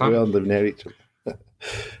version next time. We all live near each other.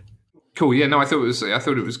 Cool. Yeah. No, I thought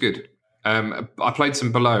it was good. I played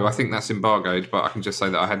some Below. I think that's embargoed, but I can just say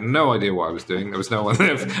that I had no idea what I was doing. There was no one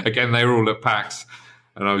there. Again, they were all at PAX,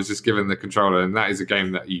 and I was just given the controller. And that is a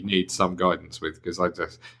game that you need some guidance with, because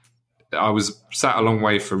I was sat a long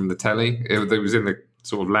way from the telly. It was in the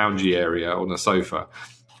sort of loungy area on a sofa.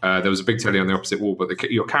 There was a big telly on the opposite wall, but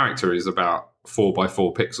your character is about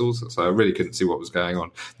 4x4 pixels, so I really couldn't see what was going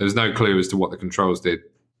on. There was no clue as to what the controls did.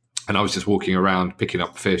 And I was just walking around picking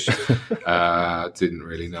up fish. Didn't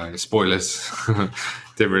really know. Spoilers.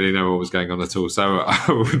 Didn't really know what was going on at all. So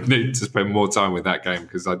I would need to spend more time with that game,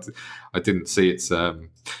 because I didn't see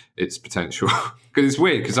its potential. Because it's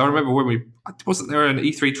weird, because I remember wasn't there an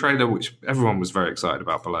E3 trailer which everyone was very excited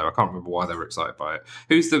about Below? I can't remember why they were excited by it.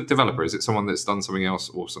 Who's the developer? Is it someone that's done something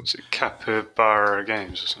else awesome? Is it Capybara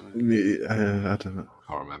Games or something? I don't know.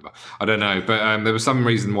 I can't remember. I don't know, but there was some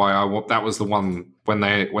reason why that was the one when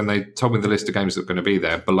they told me the list of games that were going to be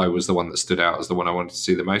there. Below was the one that stood out as the one I wanted to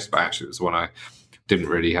see the most, but actually it was the one I didn't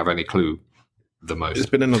really have any clue the most. It's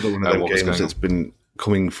been another one of them games that's been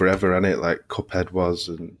coming forever, hasn't it? Like Cuphead was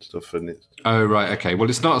and stuff. And it's... Oh, right, okay. Well,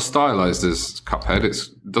 it's not as stylized as Cuphead. It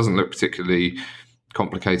doesn't look particularly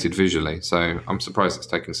complicated visually, so I'm surprised it's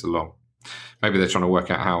taken so long. Maybe they're trying to work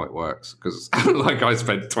out how it works, because like I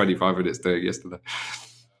spent 25 minutes doing it yesterday.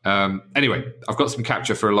 Anyway, I've got some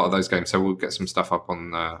capture for a lot of those games, so we'll get some stuff up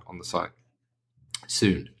on the site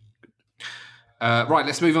soon. Right,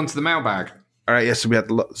 let's move on to the mailbag. All right, yes, so we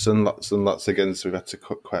had lots and lots and lots again, so we've had to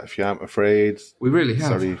cut quite a few, I'm afraid. We really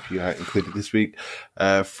have. Sorry if you aren't included this week.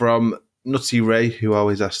 From Nutty Ray, who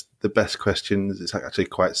always asks the best questions. It's actually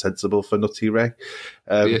quite sensible for Nutty Ray.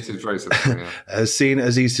 Yes, it's very sensible, yeah. Seeing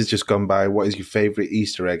as Easter's just gone by, what is your favourite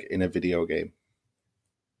Easter egg in a video game?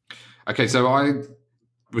 Okay, so I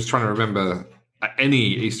was trying to remember any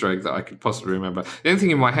Easter egg that I could possibly remember. The only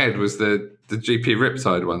thing in my head was the GP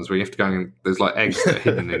Riptide ones, where you have to go and there's like eggs that are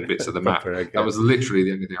hidden in bits of the map. That was literally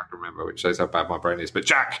the only thing I can remember, which shows how bad my brain is. But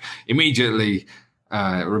Jack immediately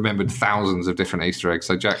remembered thousands of different Easter eggs.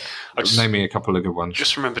 So Jack, name me a couple of good ones.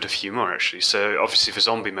 Just remembered a few more, actually. So obviously for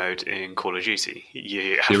zombie mode in Call of Duty,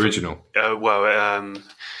 you have the original.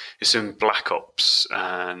 It's in Black Ops,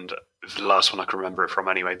 and the last one I can remember it from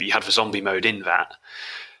anyway. But you had the zombie mode in that,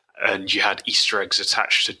 and you had Easter eggs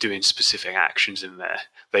attached to doing specific actions in there.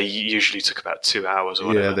 They usually took about 2 hours or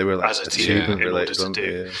whatever, they were like as a team in order to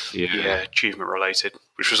do. Yeah, achievement related,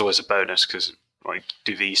 which was always a bonus, because like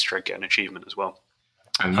do the Easter egg, get an achievement as well.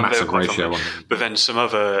 And massive ratio on them. But then some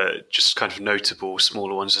other just kind of notable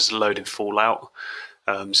smaller ones. There's a load in Fallout.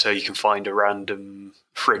 So you can find a random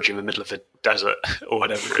fridge in the middle of the desert or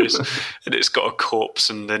whatever it is, and it's got a corpse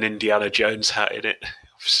and an Indiana Jones hat in it.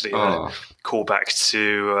 Obviously, call back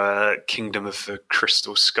to Kingdom of the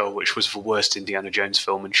Crystal Skull, which was the worst Indiana Jones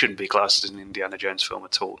film and shouldn't be classed as an Indiana Jones film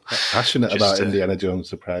at all. Passionate about Indiana Jones,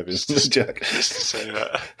 surprising, Jack.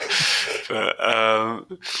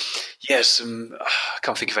 Yes, I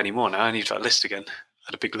can't think of any more now. I need that list again. I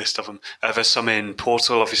had a big list of them. There's some in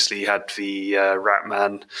Portal. Obviously, you had the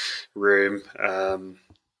Ratman room.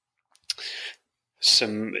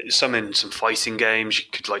 Some in some fighting games. You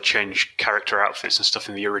could like change character outfits and stuff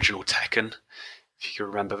in the original Tekken, if you can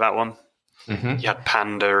remember that one. Mm-hmm. You had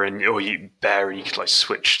Panda or Bear, and you could like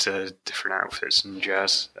switch to different outfits and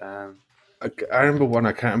jazz. I remember one.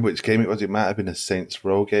 I can't remember which game it was. It might have been a Saints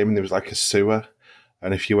Row game, and there was like a sewer.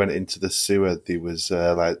 And if you went into the sewer, there was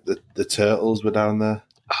like the turtles were down there.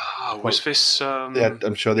 Was this? Yeah,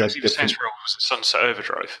 I'm sure they had different. Saints Row, was it Sunset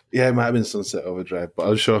Overdrive? Yeah, it might have been Sunset Overdrive, but I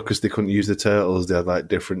was sure because they couldn't use the turtles, they had like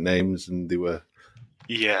different names, and they were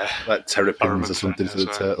like terrapins or something for the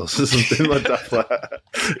turtles or something like that.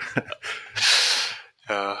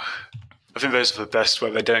 I think those are the best where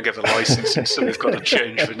they don't get the licensing, so they've got to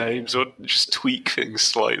change the names or just tweak things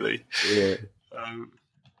slightly. Yeah.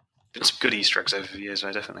 Been some good Easter eggs over the years,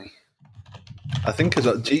 though, definitely. I think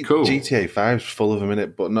GTA 5's full of them in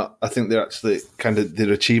it, but not. I think they're actually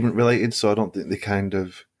they're achievement related, so I don't think they kind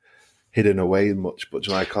of hidden away much. But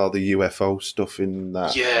like all the UFO stuff in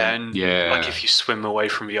that, like if you swim away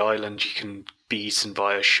from the island, you can be eaten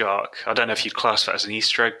by a shark. I don't know if you'd class that as an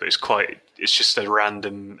Easter egg, but it's just a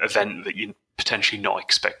random event that you're potentially not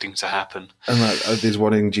expecting to happen. And like, there's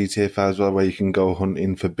one in GTA 5 as well where you can go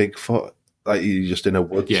hunting for Bigfoot. like you're just in a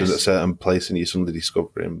woods Yes. at a certain place and you suddenly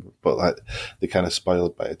discover him, but like they're kind of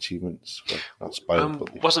spoiled by achievements. Well, not spoiled,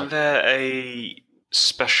 but Wasn't there a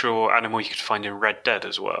special animal you could find in Red Dead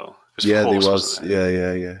as well? It was a yeah, there horse, was. wasn't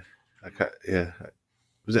there? Yeah. I can't, yeah.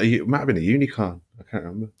 Was it might have been a unicorn. I can't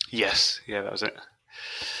remember. Yes, yeah, that was it.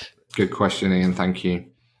 Good question, Ian. Thank you.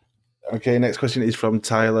 Okay, next question is from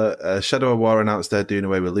Tyler. Shadow of War announced they're doing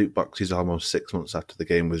away with loot boxes almost 6 months after the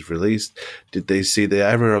game was released. Did they see the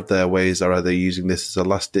error of their ways, or are they using this as a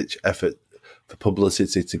last-ditch effort for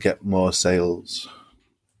publicity to get more sales?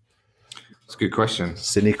 It's a good question.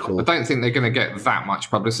 Cynical. I don't think they're going to get that much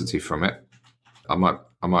publicity from it. I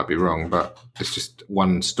might be wrong, but it's just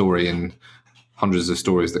one story in hundreds of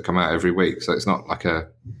stories that come out every week. So it's not like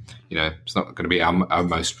it's not going to be our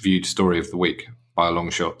most viewed story of the week by a long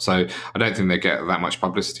shot. So I don't think they get that much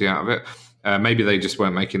publicity out of it. Maybe they just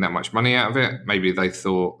weren't making that much money out of it. Maybe they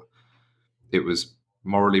thought it was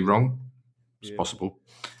morally wrong. It's possible.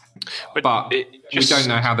 But we don't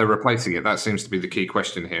know how they're replacing it. That seems to be the key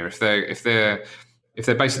question here. If they're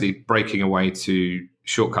basically breaking a way to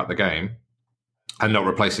shortcut the game and not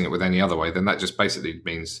replacing it with any other way, then that just basically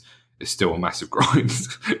means it's still a massive grind,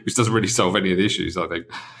 which doesn't really solve any of the issues, I think.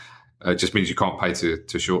 It just means you can't pay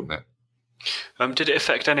to shorten it. Did it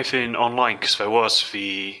affect anything online? Because there was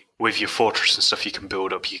with your fortress and stuff you can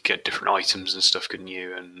build up, you get different items and stuff, couldn't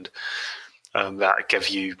you? And that gave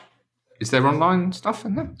you... Is there online stuff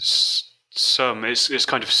in there? Some. It's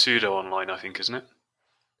kind of pseudo online, I think, isn't it?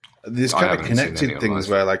 There's I kind of haven't seen connected any things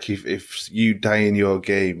online. where, like, if you die in your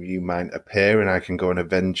game, you might appear and I can go and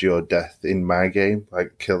avenge your death in my game,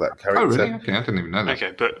 like kill that character. Oh, really? Okay, I didn't even know that.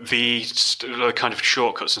 Okay, but the kind of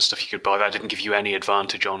shortcuts and stuff you could buy, that didn't give you any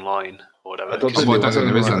advantage online or whatever. I don't think Well, I it don't was think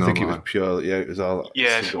there is online. an I think it was online. pure. Yeah, it was all.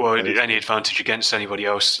 Yeah, single well, player. any advantage against anybody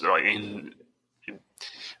else, like in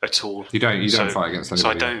at all. You don't fight against anybody. So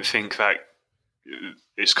I don't think that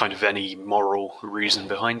it's kind of any moral reason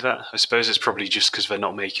behind that. I suppose it's probably just because they're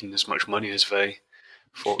not making as much money as they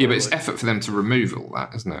thought. Yeah, they but it's would. effort for them to remove all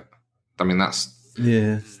that, isn't it? I mean,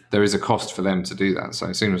 Yeah, there is a cost for them to do that, so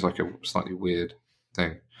it seems like a slightly weird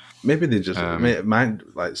thing. maybe they just mind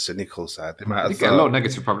like cynical side. They might You have get a lot of thought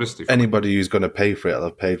negative publicity from it. anybody who's going to pay for it will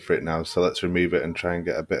have paid for it now, so let's remove it and try and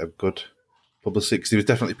get a bit of good publicity. 'Cause there was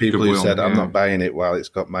definitely people who Goodwill, said, "I'm yeah. not buying it while it's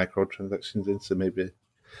got microtransactions in." So maybe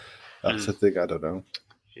that's a thing. I don't know.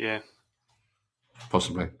 Yeah.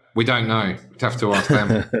 Possibly. We don't know. We'd have to ask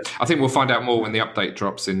them. I think we'll find out more when the update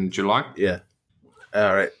drops in July. Yeah.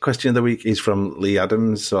 All right. Question of the week is from Lee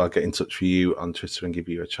Adams. So I'll get in touch with you on Twitter and give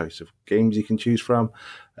you a choice of games you can choose from.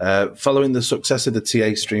 Following the success of the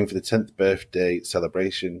TA stream for the 10th birthday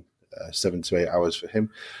celebration, 7 to 8 hours for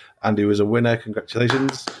him. Andy was a winner.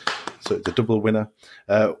 Congratulations. So it's a double winner.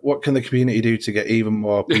 What can the community do to get even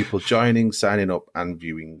more people joining, signing up, and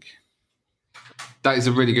viewing? That is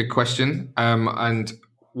a really good question. And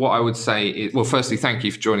what I would say is, well, firstly, thank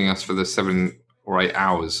you for joining us for the 7 or 8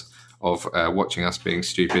 hours of watching us being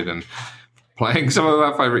stupid and playing some of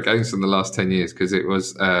our favourite games from the last 10 years, because it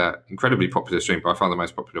was incredibly popular stream, by far the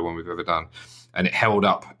most popular one we've ever done. And it held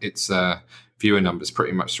up its viewer numbers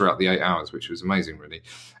pretty much throughout the 8 hours, which was amazing, really.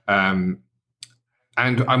 And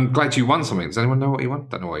I'm glad you won something. Does anyone know what you won?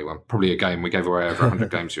 Don't know what you won. Probably a game. We gave away over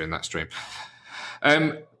 100 games during that stream.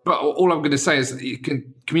 But all I'm going to say is that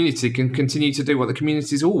community can continue to do what the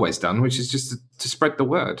community's always done, which is just to spread the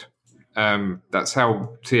word. That's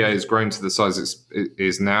how TA has grown to the size it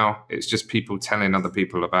is now. It's just people telling other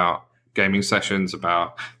people about gaming sessions,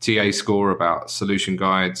 about TA score, about solution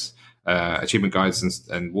guides, achievement guides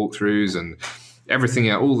and walkthroughs and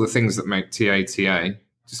everything, all the things that make TA.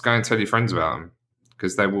 Just go and tell your friends about them,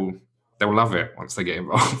 because they will love it once they get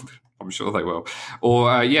involved. I'm sure they will.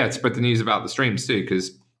 Or, spread the news about the streams too,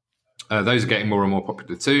 because those are getting more and more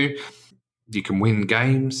popular too. You can win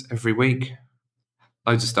games every week.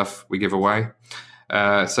 Loads of stuff we give away.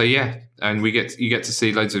 And you get to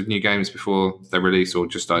see loads of new games before they release, or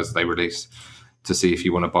just as they release, to see if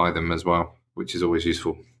you want to buy them as well, which is always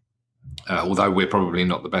useful. Although we're probably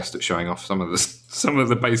not the best at showing off some of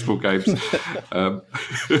the baseball games,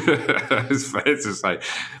 it's fair to say.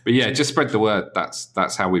 But yeah, just spread the word.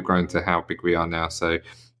 That's how we've grown to how big we are now. So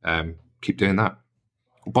keep doing that.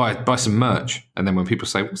 Buy some merch, and then when people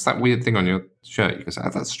say, "What's that weird thing on your shirt?" you can say,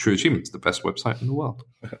 "That's True Achievement. It's the best website in the world."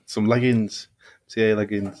 Some leggings. TA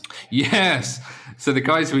leggings. Yes. So the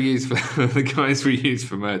guys we use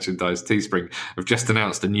for merchandise, Teespring, have just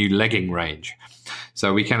announced a new legging range.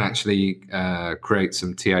 So we can actually create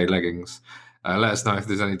some TA leggings. Let us know if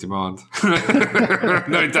there's any demand.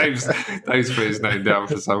 No, Dave's put his name down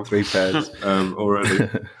for some 3 pairs. already.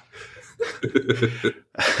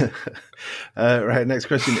 Right, next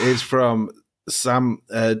question is from Sam.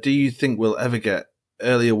 Do you think we'll ever get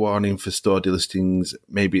earlier warning for store delistings?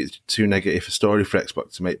 Maybe it's too negative a story for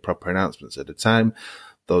Xbox to make proper announcements at a time,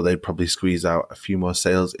 though they'd probably squeeze out a few more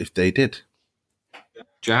sales if they did.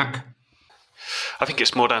 Jack? I think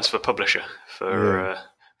it's more down to the publisher for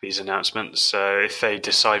these announcements. If they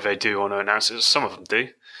decide they do want to announce it, some of them do.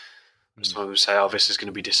 Some of them say, this is going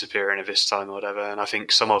to be disappearing at this time or whatever. And I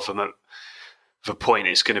think some of them, at the point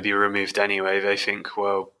it's going to be removed anyway, they think,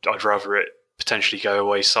 well, I'd rather it potentially go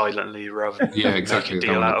away silently rather than exactly. make a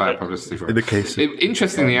deal out of it. Publicity for In the case of,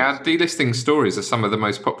 interestingly, our delisting stories are some of the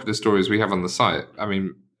most popular stories we have on the site. I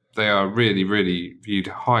mean, they are really, really viewed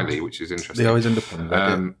highly, which is interesting. They always end up on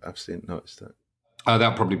Reddit. I've noticed that. Oh,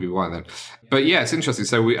 that'll probably be why then. But yeah, it's interesting.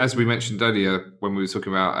 So as we mentioned earlier when we were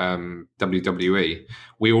talking about WWE,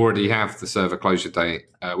 we already have the server closure date,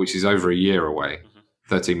 which is over a year away,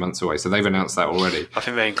 13 months away. So they've announced that already. I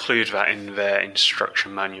think they include that in their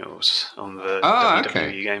instruction manuals on the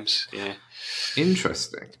WWE games. Yeah.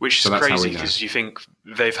 Interesting. Which is crazy because you think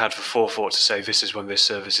they've had the forethought to say this is when this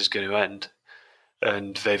service is going to end.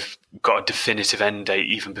 And they've got a definitive end date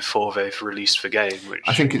even before they've released the game. Which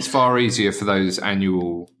I think it's far easier for those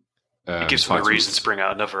annual. It gives them a reason to bring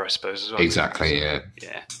out another, I suppose, as well. Exactly, yeah.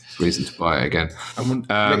 Reason to buy it again.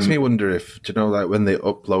 Makes me wonder if, like when they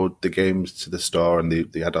upload the games to the store and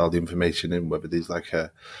they add all the information in, whether there's like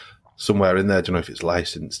somewhere in there, I don't know if it's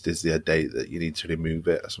licensed, is there a date that you need to remove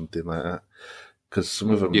it or something like that? Because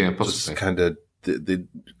some of them just kind of. The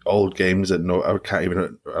old games that I can't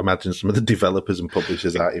even imagine some of the developers and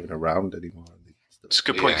publishers aren't even around anymore. It's a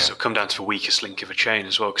good point because it'll come down to the weakest link of a chain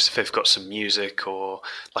as well, because if they've got some music or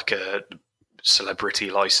like a celebrity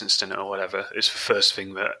licensed in it or whatever, it's the first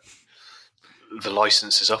thing that the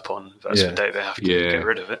license is up on. That's the date they have to get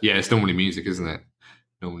rid of it. Yeah, it's normally music, isn't it?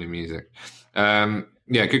 Normally music.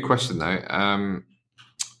 Good question though.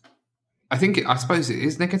 I suppose it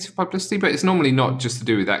is negative publicity, but it's normally not just to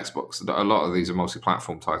do with Xbox. A lot of these are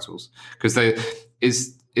multi-platform titles because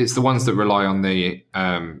it's the ones that rely on the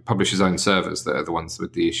publisher's own servers that are the ones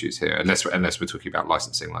with the issues here, unless we're talking about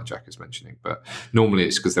licensing like Jack is mentioning. But normally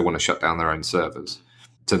it's because they want to shut down their own servers.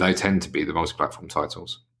 So they tend to be the multi-platform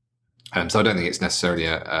titles. So I don't think it's necessarily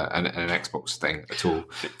an Xbox thing at all.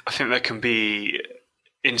 I think there can be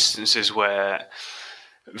instances where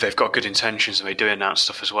they've got good intentions and they do announce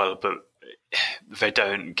stuff as well, but they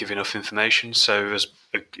don't give enough information. So as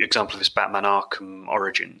an example of this Batman Arkham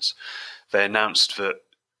Origins, they announced that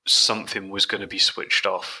something was going to be switched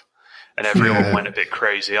off and everyone went a bit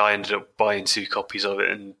crazy. I ended up buying 2 copies of it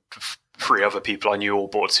and 3 other people I knew all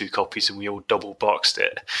bought 2 copies and we all double boxed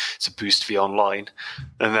it to boost the online.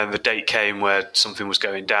 And then the date came where something was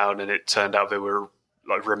going down and it turned out they were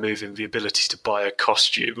like removing the ability to buy a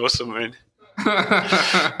costume or something. So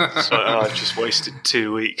I've just wasted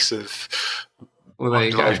 2 weeks of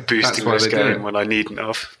boosting this game when I need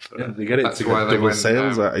enough. They get it to get double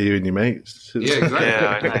sales out of you and your mates. Yeah,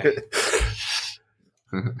 exactly.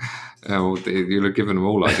 Yeah, I know. You'll have given them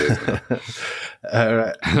all ideas. All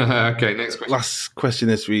right. Okay, next question. Last question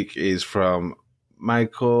this week is from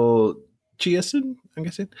Michael Chiason, I'm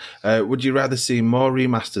guessing. Would you rather see more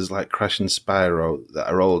remasters like Crash and Spyro that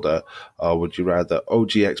are older, or would you rather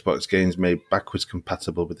OG Xbox games made backwards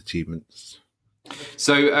compatible with achievements?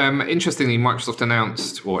 So, interestingly, Microsoft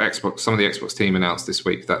announced, or some of the Xbox team announced this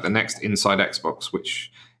week that the next Inside Xbox,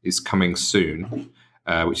 which is coming soon,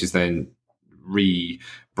 which is then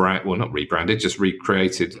not rebranded, just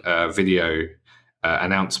recreated video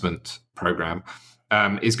announcement program,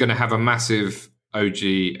 is going to have a massive OG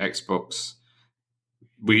Xbox,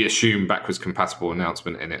 we assume, backwards compatible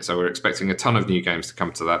announcement in it. So we're expecting a ton of new games to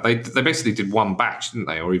come to that. They basically did one batch, didn't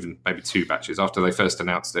they? Or even maybe 2 batches after they first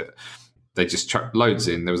announced it. They just chucked loads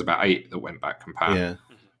in. There was about 8 that went back compat.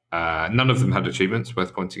 Yeah. None of them had achievements,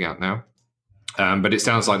 worth pointing out now. But it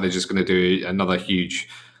sounds like they're just going to do another huge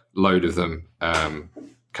load of them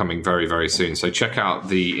coming very, very soon. So check out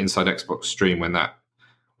the Inside Xbox stream when that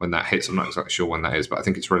hits. I'm not exactly sure when that is, but I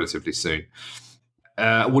think it's relatively soon.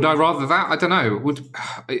 Would I rather that? I don't know.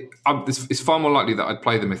 It's far more likely that I'd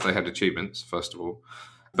play them if they had achievements, first of all.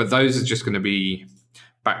 But those are just going to be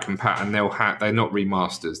back compat, and they're not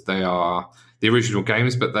remasters. They are the original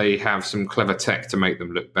games, but they have some clever tech to make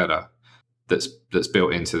them look better. That's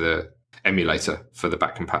built into the emulator for the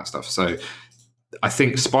back compat stuff. So I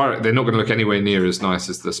think Spyro, they're not going to look anywhere near as nice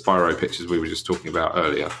as the Spyro pictures we were just talking about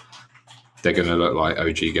earlier. They're going to look like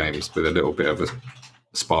OG games with a little bit of a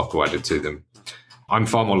sparkle added to them. I'm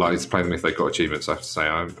far more likely to play them if they've got achievements, I have to say.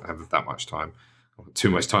 I don't have that much time. I've got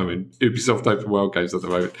too much time in Ubisoft open world games at the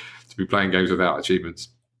moment to be playing games without achievements.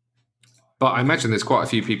 But I imagine there's quite a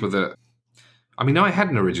few people that. I mean, I had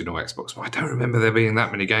an original Xbox, but I don't remember there being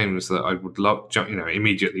that many games that I would love,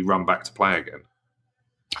 immediately run back to play again.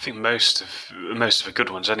 I think most of the good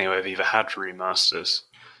ones anyway have either had remasters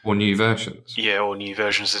or new versions. Yeah, or new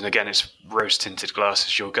versions. And again, it's rose tinted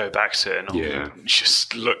glasses. You'll go back to it and it'll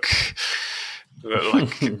just look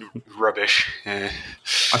like rubbish. Yeah.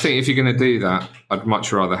 I think if you're going to do that, I'd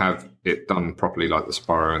much rather have it done properly, like the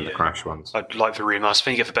Spyro and the Crash ones. I'd like the remaster. I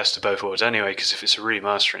think you get the best of both worlds anyway, because if it's a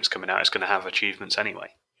remaster and it's coming out, it's going to have achievements anyway.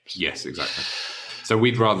 Yes, exactly. So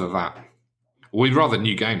we'd rather that. We'd rather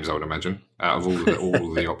new games, I would imagine, out of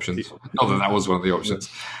all the options. Not that was one of the options.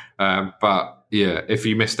 But yeah, if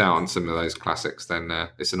you missed out on some of those classics, then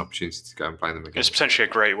it's an opportunity to go and play them again. It's potentially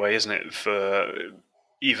a great way, isn't it, for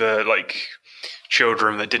either like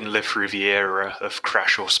children that didn't live through the era of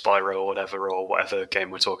Crash or Spyro or whatever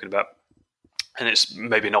game we're talking about. And it's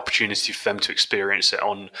maybe an opportunity for them to experience it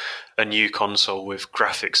on a new console with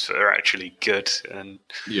graphics that are actually good and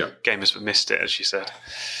gamers that missed it, as you said.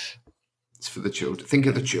 It's for the children. Think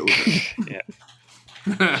of the children. Yeah.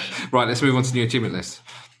 Right, let's move on to new achievement list.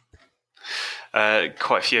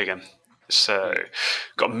 Quite a few again. So,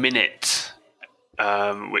 got Minute,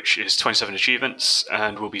 which is 27 achievements,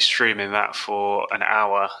 and we'll be streaming that for an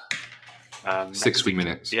hour. 60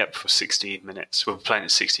 minutes. Yep, for 60 minutes. We'll be playing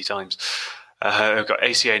it 60 times. We've got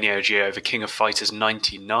ACA Neo Geo, The King of Fighters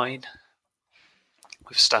 99,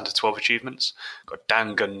 with standard 12 achievements. Got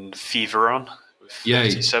Dangan Feveron, with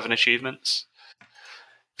 37 achievements.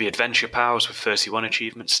 The Adventure Powers with 31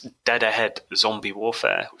 achievements. Dead Ahead Zombie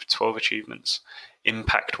Warfare with 12 achievements.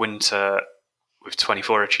 Impact Winter with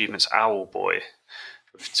 24 achievements. Owlboy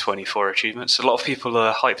with 24 achievements. A lot of people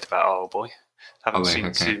are hyped about Owlboy. Haven't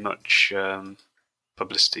seen too much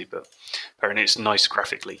publicity, but apparently it's nice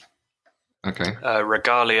graphically. Okay.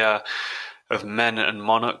 Regalia of Men and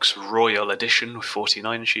Monarchs Royal Edition with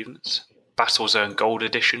 49 achievements. Battlezone Gold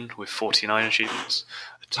Edition with 49 achievements.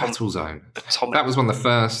 Battlezone. That was one of the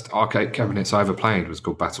first arcade cabinets I ever played, was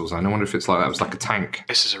called Battlezone. I wonder if it's like that. It was like a tank.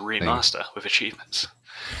 This is a remaster with achievements.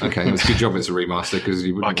 Okay, it's a good job it's a remaster, because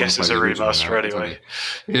you wouldn't. I guess it's a remaster anyway.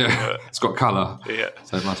 Yeah, it's got colour. Yeah,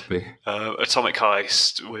 so it must be. Atomic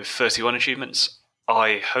Heist with 31 achievements.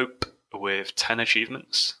 I Hope with 10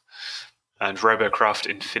 achievements. And Robocraft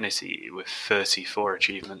Infinity with 34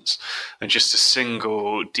 achievements. And just a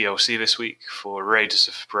single DLC this week for Raiders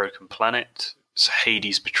of the Broken Planet. It's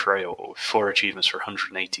Hades Betrayal with 4 achievements for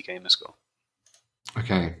 180 gamers score.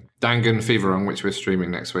 Okay. Dangan Feveron, which we're streaming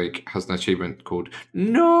next week, has an achievement called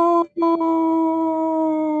No!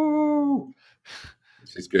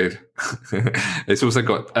 Which is good. It's also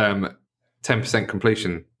got 10%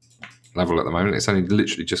 completion level at the moment. It's only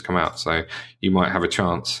literally just come out, so you might have a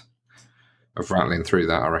chance of rattling through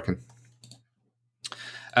that, I reckon.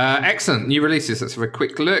 Excellent. New releases. Let's have a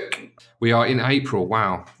quick look. We are in April.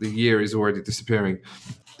 Wow. The year is already disappearing.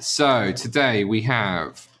 So today we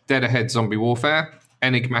have Dead Ahead Zombie Warfare,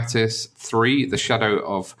 Enigmatis 3, The Shadow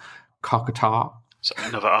of Karkatar. So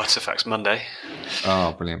another Artifacts Monday.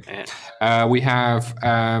 Oh, brilliant. Yeah. We have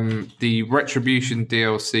the Retribution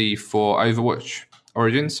DLC for Overwatch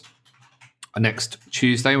Origins next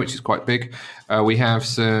Tuesday, which is quite big. We have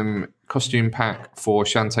some costume pack for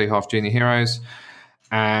Shantae Half Genie Heroes,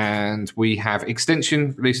 and we have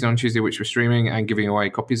Extension releasing on Tuesday, which we're streaming and giving away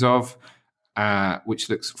copies of, which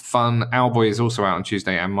looks fun. Owlboy is also out on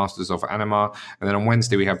Tuesday, and Masters of Anima. And then on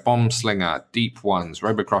Wednesday we have Bomb Slinger, Deep Ones,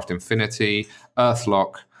 Robocraft Infinity,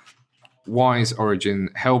 Earthlock, Wise Origin,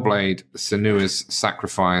 Hellblade, Senua's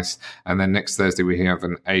Sacrifice, and then next Thursday we have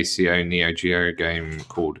an ACO Neo Geo game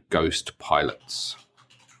called Ghost Pilots.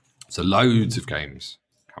 So loads of games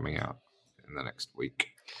coming out in the next week.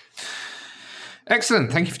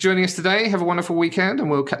 Excellent. Thank you for joining us today. Have a wonderful weekend, and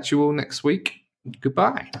we'll catch you all next week.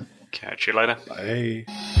 Goodbye. Catch you later. Bye.